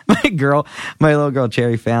little girl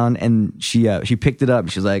Cherry found, and she picked it up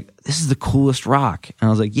and she was like, this is the coolest rock. And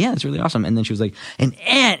I was like, yeah, it's really awesome. And then she was like, an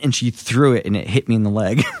ant, and she threw it and it hit me in the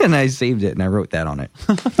leg and I saved it and I wrote that on it.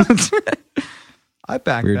 I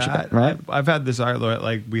back Weird that. shit, right? I've had this art,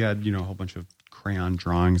 like we had, a whole bunch of crayon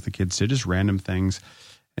drawings the kids did, just random things.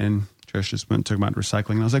 And Trish just went and took them out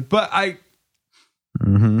recycling. And I was like, but I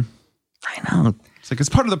know. It's like, it's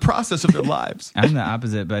part of the process of their lives. I'm the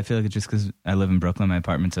opposite, but I feel like it's just because I live in Brooklyn, my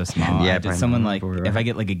apartment's so small. Yeah, Just someone like, if I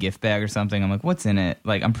get like a gift bag or something, I'm like, what's in it?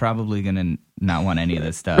 Like, I'm probably going to not want any of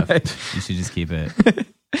this stuff. Right. You should just keep it.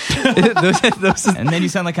 And then you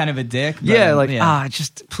sound like kind of a dick. But,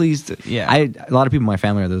 just please. Yeah. A lot of people in my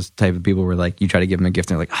family are those type of people where like you try to give them a gift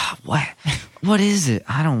and they're like, what is it?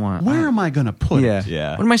 I don't want. Where am I going to put it?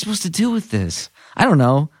 Yeah. What am I supposed to do with this? I don't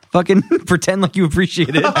know. Fucking pretend like you appreciate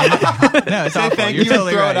it. No, it's awful. Thank You're you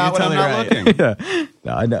totally and throw right. it out when You're I'm totally not right. looking.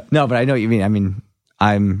 No, I know. No, but I know what you mean. I mean,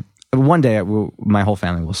 one day my whole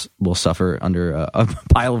family will suffer under a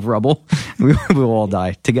pile of rubble. We will all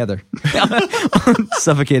die together,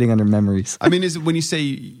 suffocating under memories. I mean, is it when you say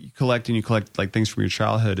you collect like things from your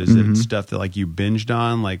childhood? Is it stuff that like you binged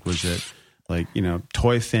on? Like, was it like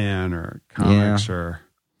Toy Fan or comics or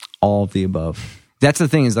all of the above? That's the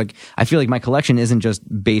thing is like I feel like my collection isn't just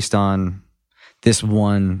based on this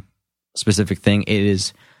one specific thing. It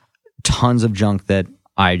is tons of junk that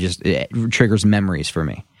it triggers memories for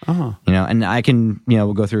me. Uh-huh. And I can,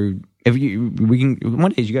 we'll go through,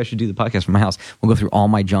 one day you guys should do the podcast from my house. We'll go through all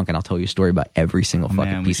my junk and I'll tell you a story about every single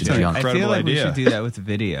fucking piece of junk. I feel like we should do that with the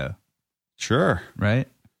video. Sure. Right?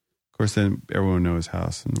 Of course, then everyone knows his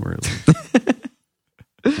house and where it lives.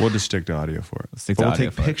 We'll just stick to audio for it. We'll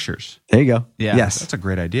take pictures. There you go. Yeah. Yes. That's a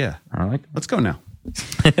great idea. I like it. Let's go now.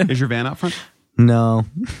 Is your van out front? No.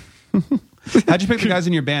 How'd you pick the guys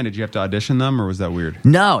in your band? Did you have to audition them or was that weird?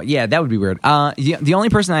 No. Yeah, that would be weird. The only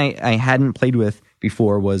person I hadn't played with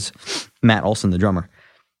before was Matt Olson, the drummer.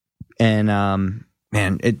 And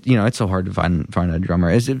man, it's so hard to find a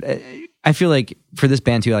drummer. I feel like for this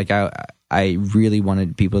band too, like I really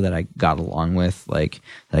wanted people that I got along with, like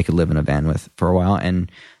that I could live in a van with for a while. And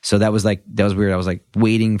so that was weird. I was like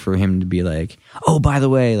waiting for him to be like, oh, by the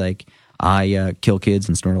way, like I kill kids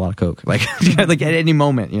and snort a lot of coke, like like at any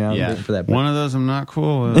moment, for that. One of those I'm not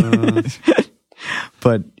cool with.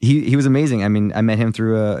 But he was amazing. I mean, I met him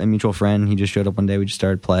through a mutual friend. He just showed up one day. We just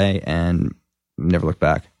started play and never looked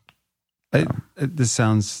back. This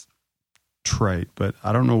sounds trite, but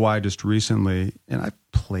I don't know why just recently, and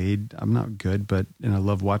I'm not good, and I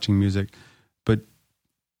love watching music, but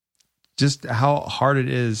just how hard it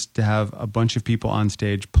is to have a bunch of people on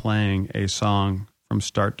stage playing a song from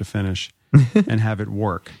start to finish and have it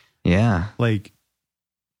work. Yeah. Like,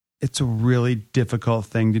 it's a really difficult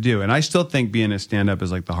thing to do. And I still think being a stand-up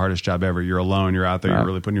is like the hardest job ever. You're alone, you're out there, you're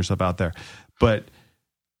really putting yourself out there. But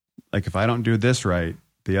like, if I don't do this right,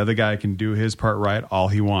 the other guy can do his part right all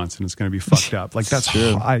he wants, and it's going to be fucked up. Like, that's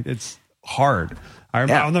true. It's hard.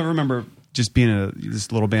 I'll never remember just being in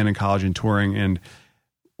this little band in college and touring, and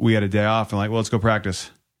we had a day off, and like, well, let's go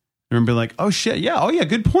practice. I remember being like, oh shit, yeah,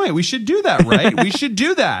 good point. We should do that, right? We should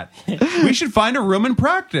do that. We should find a room and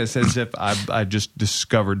practice, as if I just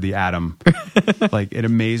discovered the atom. Like, it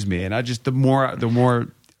amazed me, and the more because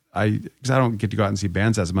I don't get to go out and see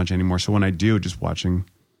bands as much anymore. So when I do, just watching,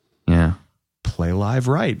 play live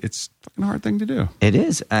right. It's a fucking hard thing to do. It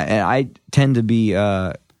is. I tend to be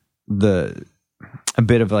a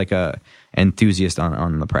bit of like a enthusiast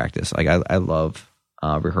on the practice. Like I love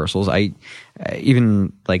rehearsals. I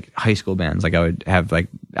even like high school bands. Like I would have like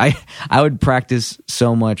I would practice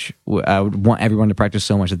so much. I would want everyone to practice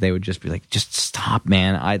so much that they would just be like, just stop,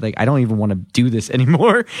 man. I don't even want to do this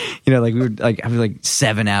anymore. Like we would like have like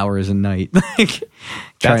 7 hours a night. Like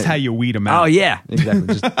that's how you weed them out. Oh yeah,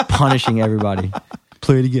 exactly. Just punishing everybody.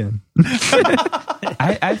 Play it again.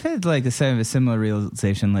 I've had like a similar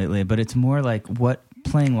realization lately, but it's more like what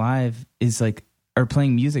playing live is like or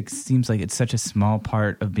playing music seems like it's such a small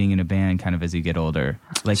part of being in a band kind of as you get older.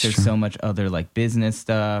 Like there's so much other like business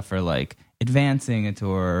stuff or like advancing a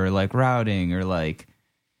tour or like routing or like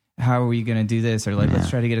how are we going to do this or like let's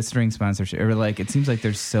try to get a string sponsorship or like it seems like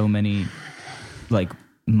there's so many like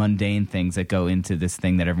mundane things that go into this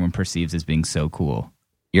thing that everyone perceives as being so cool.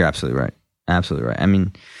 You're absolutely right. Absolutely right. I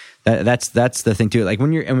mean, that's the thing too. Like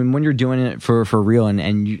when you're doing it for real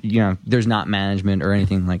and you know there's not management or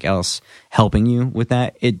anything like else helping you with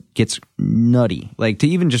that, it gets nutty. Like to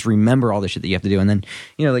even just remember all the shit that you have to do, and then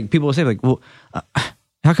you know like people will say like, well,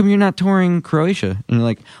 how come you're not touring Croatia? And you're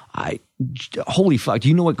like, holy fuck, do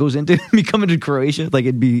you know what goes into me coming to Croatia? Like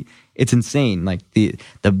it's insane. Like the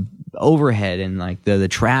overhead and like the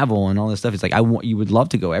travel and all this stuff. It's like you would love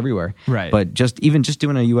to go everywhere, right? But just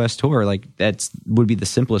doing a U.S. tour, like would be the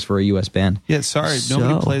simplest for a U.S. band. Yeah, sorry,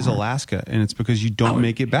 nobody plays Alaska, and it's because you don't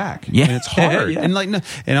make it back. Yeah, and it's hard. Yeah. And like, no,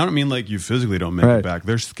 and I don't mean like you physically don't make it back.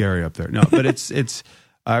 They're scary up there. No, but it's.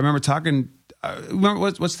 I remember talking. Remember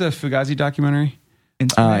what's the Fugazi documentary?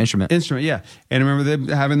 Instrument. Yeah, and I remember them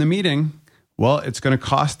having the meeting. Well, it's going to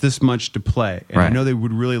cost this much to play, and I know they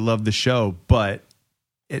would really love the show, but.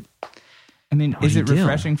 I mean, is it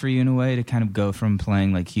refreshing for you in a way to kind of go from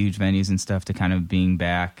playing like huge venues and stuff to kind of being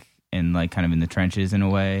back and like kind of in the trenches in a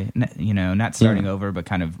way? You know, not starting over, but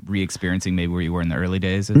kind of re-experiencing maybe where you were in the early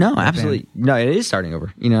days. No, absolutely. No, it is starting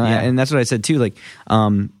over. You know, and that's what I said too. Like,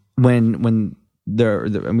 when we knew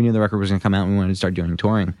the record was going to come out and we wanted to start doing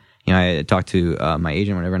touring. You know, I talked to my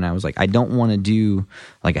agent, or whatever, and I was like, I don't want to do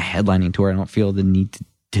like a headlining tour. I don't feel the need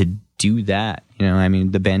to do that. You know, I mean,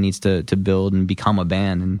 the band needs to build and become a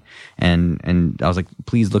band, and I was like,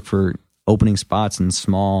 please look for opening spots and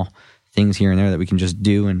small things here and there that we can just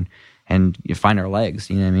do and find our legs.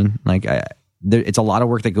 You know what I mean? Like, it's a lot of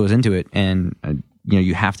work that goes into it, and you know,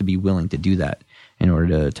 you have to be willing to do that in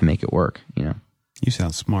order to make it work. You know, you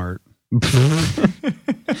sound smart.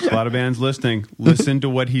 A lot of bands listening. Listen to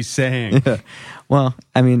what he's saying. Yeah. Well,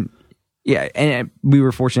 I mean. Yeah, and we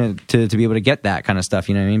were fortunate to be able to get that kind of stuff,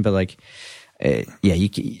 you know what I mean? But like,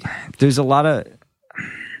 there's a lot of,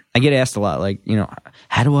 I get asked a lot, like, you know,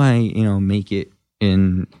 how do I, you know, make it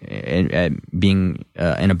in being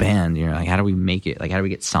in a band? You know, like, how do we make it? Like, how do we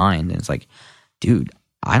get signed? And it's like, dude,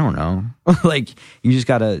 I don't know. Like, you just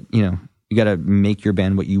gotta, you know, you gotta make your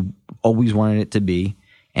band what you always wanted it to be,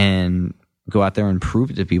 and go out there and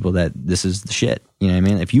prove it to people that this is the shit. You know what I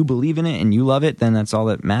mean? If you believe in it and you love it, then that's all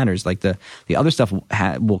that matters. Like the other stuff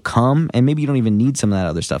will come, and maybe you don't even need some of that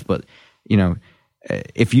other stuff. But you know,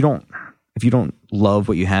 if you don't love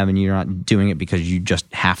what you have and you're not doing it because you just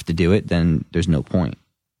have to do it, then there's no point.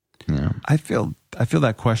 You know? I feel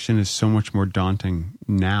that question is so much more daunting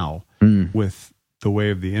now with the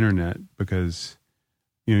way of the internet, because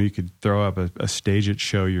you know, you could throw up a stage it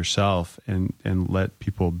show yourself and let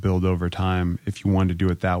people build over time if you wanted to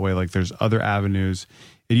do it that way. Like there's other avenues.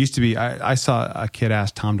 It used to be, I saw a kid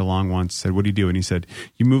ask Tom DeLonge once, said, what do you do? And he said,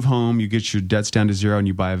 you move home, you get your debts down to zero, and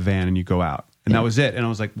you buy a van and you go out. And that was it. And I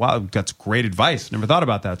was like, wow, that's great advice. Never thought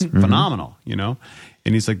about that. It's phenomenal, you know?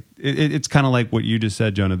 And he's like, it's kind of like what you just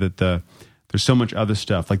said, Jonah, that there's so much other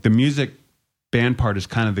stuff. Like the music band part is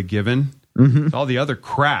kind of the given. All the other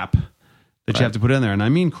crap that you have to put in there. And I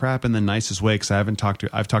mean crap in the nicest way, because I've talked to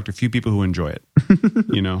a few people who enjoy it.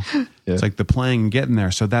 You know, it's like the playing and getting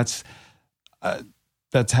there. So that's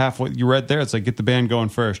half what you read there. It's like, get the band going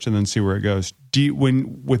first and then see where it goes.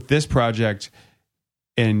 When with this project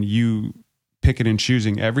and you picking and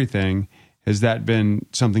choosing everything, has that been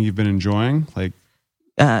something you've been enjoying? Like,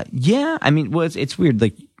 yeah, I mean, well, it's weird.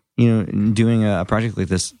 Like, you know, doing a project like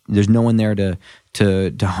this, there's no one there to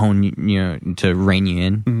hone you know, to rein you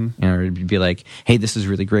in, you know, or be like, hey, this is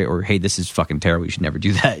really great, or hey, this is fucking terrible, you should never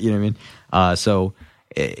do that. You know what I mean? So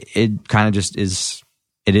it kind of just is.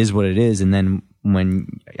 It is what it is. And then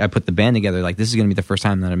when I put the band together, like, this is going to be the first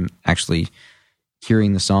time that I'm actually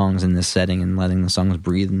hearing the songs in this setting and letting the songs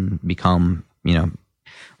breathe and become, you know,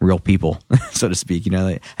 real people, so to speak. You know,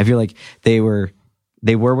 like, I feel like they were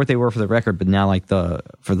what they were for the record, but now, like,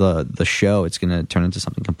 for the show, it's going to turn into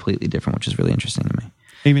something completely different, which is really interesting to me.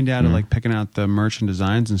 Even down to like picking out the merch and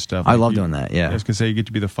designs and stuff. I love doing that. Yeah, I was gonna say, you get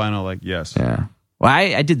to be the final. Like, yes. Yeah. Well,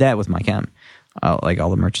 I did that with my cam, like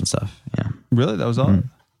all the merch and stuff. Yeah. Really, that was all.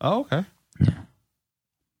 Oh, okay. Yeah.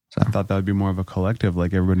 So I thought that would be more of a collective,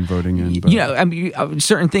 like everybody voting in. But. You know, I mean,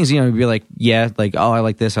 certain things, you know, would be like, yeah, like, oh, I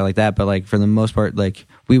like this, I like that, but like for the most part, like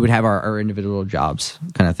we would have our individual jobs,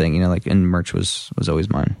 kind of thing. You know, like, and merch was always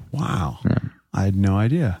mine. Wow. Yeah. I had no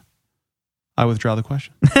idea. I withdraw the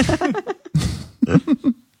question.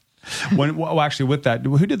 Well, actually, with that,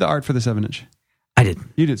 who did the art for the 7-inch? I did.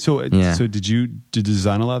 You did. So did you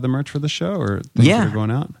design a lot of the merch for the show or things that are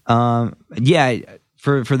going out?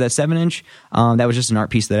 For that 7-inch, that was just an art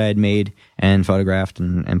piece that I had made and photographed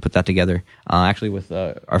and put that together. Actually, with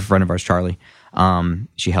our friend of ours, Charlie.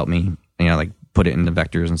 She helped me, like put it into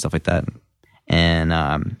vectors and stuff like that.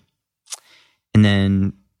 And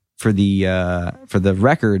then for the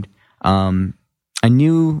record, I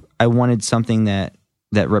knew I wanted something that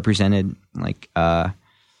represented like I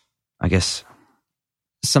guess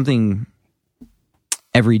something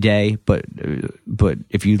every day, but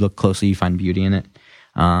if you look closely, you find beauty in it.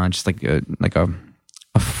 Just like a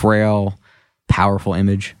frail, powerful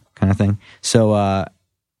image kind of thing. So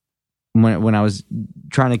when I was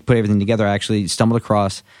trying to put everything together, I actually stumbled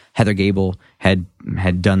across Heather Gable had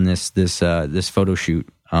done this photo shoot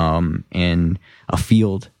in a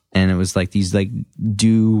field, and it was like these like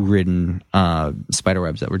dew-ridden spider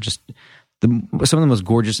webs that were just some of the most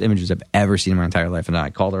gorgeous images I've ever seen in my entire life. And I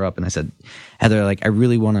called her up and I said, Heather, like I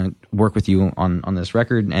really want to work with you on this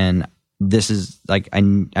record, and this is like I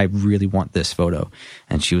really want this photo.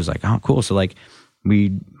 And she was like, oh, cool. So like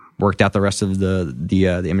we worked out the rest of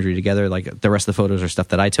the imagery together. Like the rest of the photos are stuff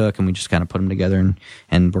that I took, and we just kind of put them together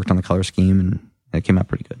and worked on the color scheme, and it came out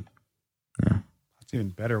pretty good. Yeah. It's even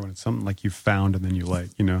better when it's something like you found and then you like,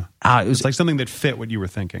 it's like something that fit what you were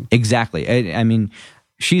thinking. Exactly. I mean,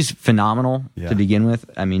 she's phenomenal to begin with.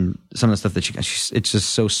 I mean, some of the stuff that she's it's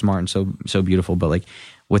just so smart and so beautiful. But like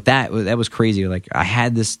with that was crazy. Like I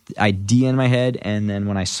had this idea in my head, and then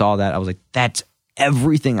when I saw that, I was like, that's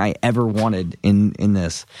everything I ever wanted in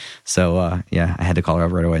this. So I had to call her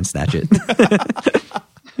up right away and snatch it.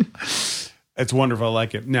 It's wonderful. I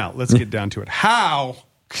like it. Now let's get down to it. How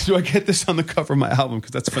do I get this on the cover of my album?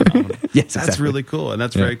 Because that's phenomenal. Yes, that's exactly. really cool, and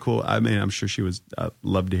that's very cool. I mean, I'm sure she was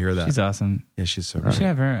love to hear that. She's awesome. Yeah, she's so We great. should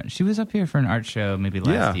have her. She was up here for an art show maybe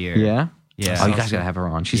last year. Yeah. Yeah. Oh, you guys gotta have her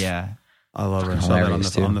on. She's I love her. I saw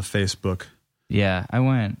hilarious, that on the Facebook. Yeah, I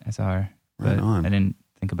went. I saw her, but Right on. I didn't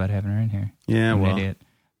think about having her in here. Yeah, I'm an well. idiot.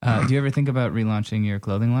 Do you ever think about relaunching your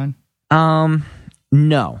clothing line?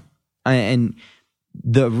 No. And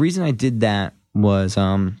the reason I did that was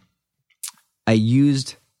I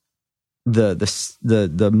used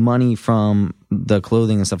the money from the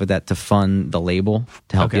clothing and stuff like that to fund the label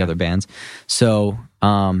to help the other bands. So,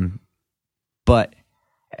 but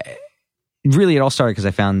really it all started because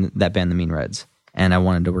I found that band, the Mean Reds, and I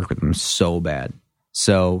wanted to work with them so bad.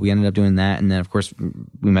 So we ended up doing that, and then of course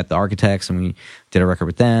we met the Architects, and we did a record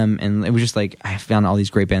with them, and it was just like I found all these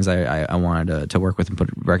great bands I wanted to work with and put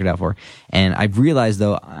a record out for. And I realized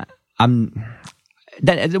though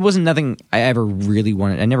that it wasn't nothing I ever really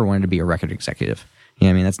wanted. I never wanted to be a record executive. You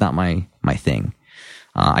know what I mean? That's not my thing.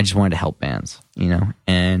 I just wanted to help bands,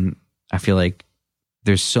 and I feel like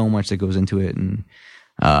there's so much that goes into it, and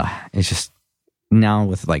it's just now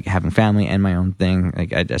with like having family and my own thing,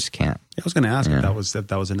 like I just can't. I was going to ask if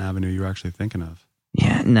that was an avenue you were actually thinking of.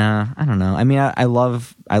 Yeah, nah, I don't know. I mean, I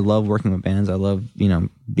love working with bands. I love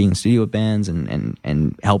being in studio with bands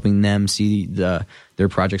and helping them see their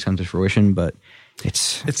projects come to fruition. But it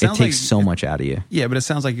takes so much out of you. Yeah, but it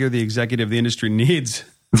sounds like you're the executive the industry needs.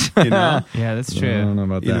 Yeah, that's true. I don't know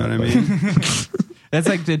about that. You know what I mean? That's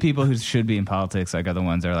like the people who should be in politics, like are the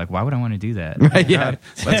ones that are like, why would I want to do that? Right, yeah.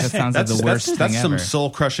 That sounds like the worst thing That's some ever.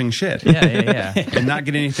 soul-crushing shit. Yeah. And not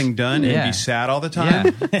get anything done and be sad all the time.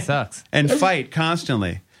 Yeah, it sucks. And fight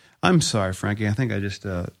constantly. I'm sorry, Frankie. I think I just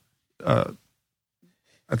I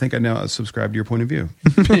think I now subscribe to your point of view.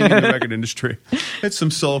 Being in the record industry, it's some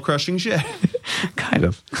soul-crushing shit. Kind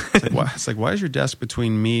of. It's like, why is your desk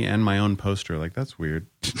between me and my own poster? Like, that's weird.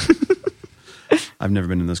 I've never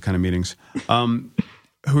been in those kind of meetings.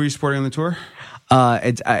 Who are you supporting on the tour?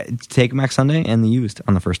 It's Take 'Em Back Sunday and The Used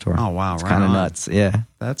on the first tour. Oh wow, it's right kind of on. nuts. Yeah,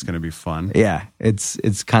 That's going to be fun. yeah. It's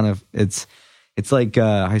kind of it's like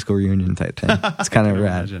a high school reunion type thing. It's kind of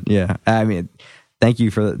rad. imagine. Yeah, I mean, thank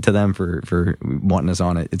you to them for wanting us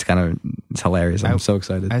on it. It's hilarious. I'm so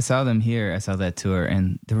excited. I saw them here. I saw that tour,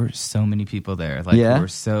 and there were so many people there. Like, Yeah? who were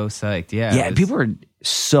so psyched. Yeah, Yeah, people are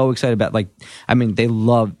so excited about, like, I mean,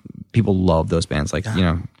 people love those bands, like,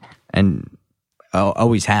 and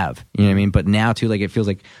always have, you know what I mean? But now too, like, it feels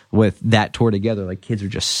like with that tour together, like, kids are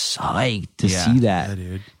just psyched to see that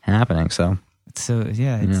happening. So It's so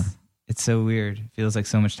it's so weird. It feels like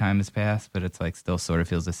so much time has passed, but it's like still sort of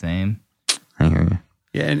feels the same. I hear you.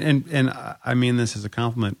 Yeah, and I mean this as a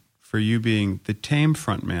compliment for you being the tame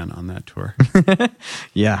front man on that tour.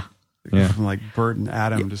 Yeah. From like Bert and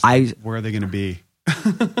Adam, just where are they going to be?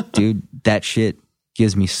 Dude, that shit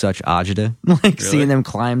gives me such agita. Like, seeing them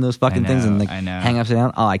climb those fucking things and like I know. hang upside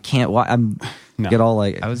down. Oh, I can't watch. get all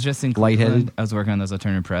like I was just in lightheaded. Cleveland. I was working on those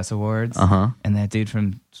Alternative Press Awards. And that dude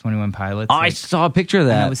from 21 Pilots. Oh, I saw a picture of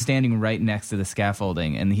And I that. was standing right next to the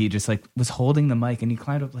scaffolding, and he just like was holding the mic, and he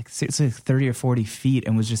climbed up like 30 or 40 feet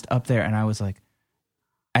and was just up there, and I was like,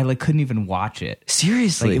 I like couldn't even watch it.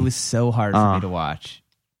 Seriously, Like it was so hard for me to watch.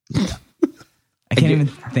 I can't even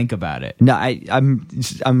think about it. No,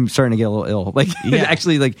 I'm starting to get a little ill. Like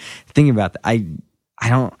actually, like thinking about that, I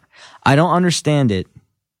don't understand it.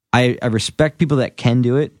 I respect people that can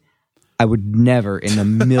do it. I would never in a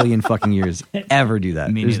million fucking years ever do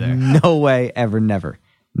that. Me There's neither. no way, ever, never.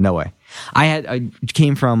 No way. I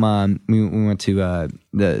came from we went to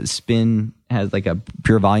the Spin has like a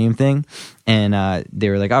pure volume thing, and they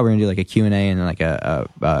were like, oh, we're gonna do like a Q&A and then like a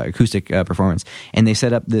acoustic performance, and they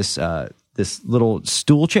set up this little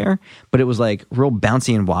stool chair, but it was like real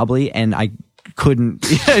bouncy and wobbly, and I couldn't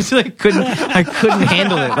I couldn't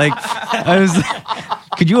handle it. Like I was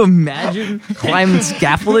could you imagine climbing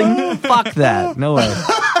scaffolding? Fuck that. No way.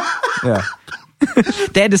 Yeah.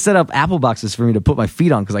 They had to set up Apple boxes for me to put my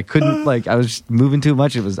feet on because I couldn't, like, I was just moving too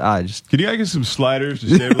much. It was, just. Could you get some sliders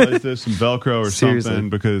to stabilize this, some Velcro or Seriously. something?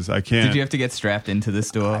 Because I can't. Did you have to get strapped into the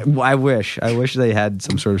stool? I wish they had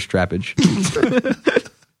some sort of strappage.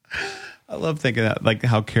 I love thinking that, like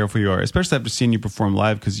how careful you are, especially after seeing you perform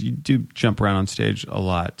live, because you do jump around on stage a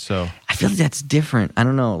lot. So I feel like that's different. I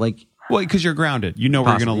don't know, like. Well, because you're grounded. You know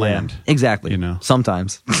where you're going to land. Exactly. You know.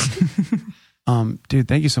 Sometimes. Dude,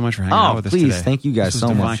 thank you so much for hanging out with us today. Please, thank you guys This was so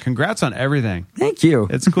divine. much. Congrats on everything. Thank you.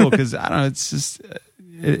 It's cool because I don't know. It's just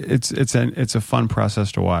it's a fun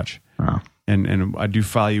process to watch. Wow. And I do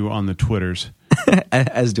follow you on the Twitters.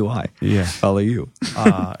 As do I. Yeah. Follow you.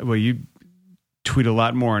 Well, you tweet a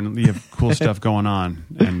lot more, and you have cool stuff going on.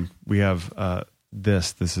 And we have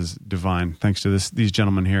this is divine. Thanks to these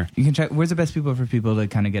gentlemen here. You can check. Where's the best people for people to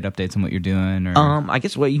kind of get updates on what you're doing? Or I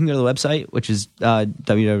guess you can go to the website, which is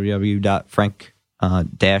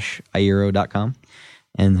www.FrnkIero.com,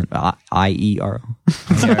 and then IERO.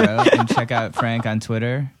 and check out Frank on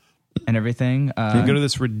Twitter and everything. You can go to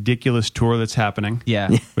this ridiculous tour that's happening. Yeah.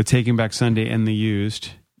 With Taking Back Sunday and The Used.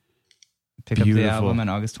 Pick up the Beautiful. album on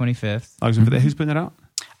August 25th. Who's putting that out?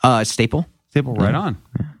 Staple. Staple, right on.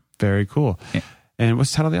 Very cool. Yeah. And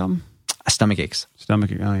what's the title of the album? Stomach aches.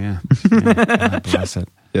 Stomach. Oh yeah. God bless it.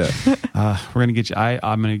 Yeah. We're gonna get you.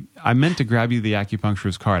 I meant to grab you the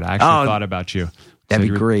acupuncturist card. I actually thought about you. That'd So be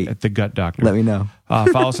you were great. At the Gut Doctor. Let me know.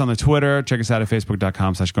 Follow us on the Twitter. Check us out at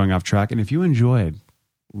facebook.com/goingofftrack. And if you enjoyed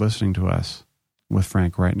listening to us with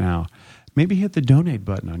Frank right now, maybe hit the donate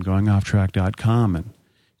button on goingofftrack.com and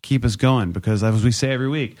keep us going, because as we say every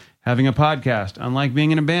week, having a podcast, unlike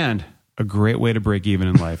being in a band, a great way to break even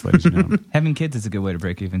in life, ladies and gentlemen. Having kids is a good way to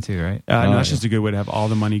break even too, right? No, it's just a good way to have all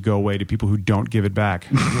the money go away to people who don't give it back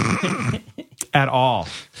at all.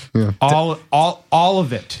 Yeah. All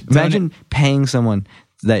of it. Imagine paying someone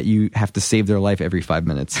that you have to save their life every 5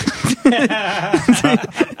 minutes. That's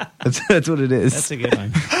what it is. That's a good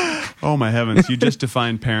one. Oh my heavens! You just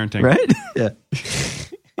defined parenting, Right? Yeah.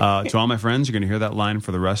 To all my friends, you're going to hear that line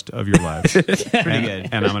for the rest of your lives. Pretty good.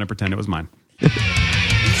 And I'm going to pretend it was mine.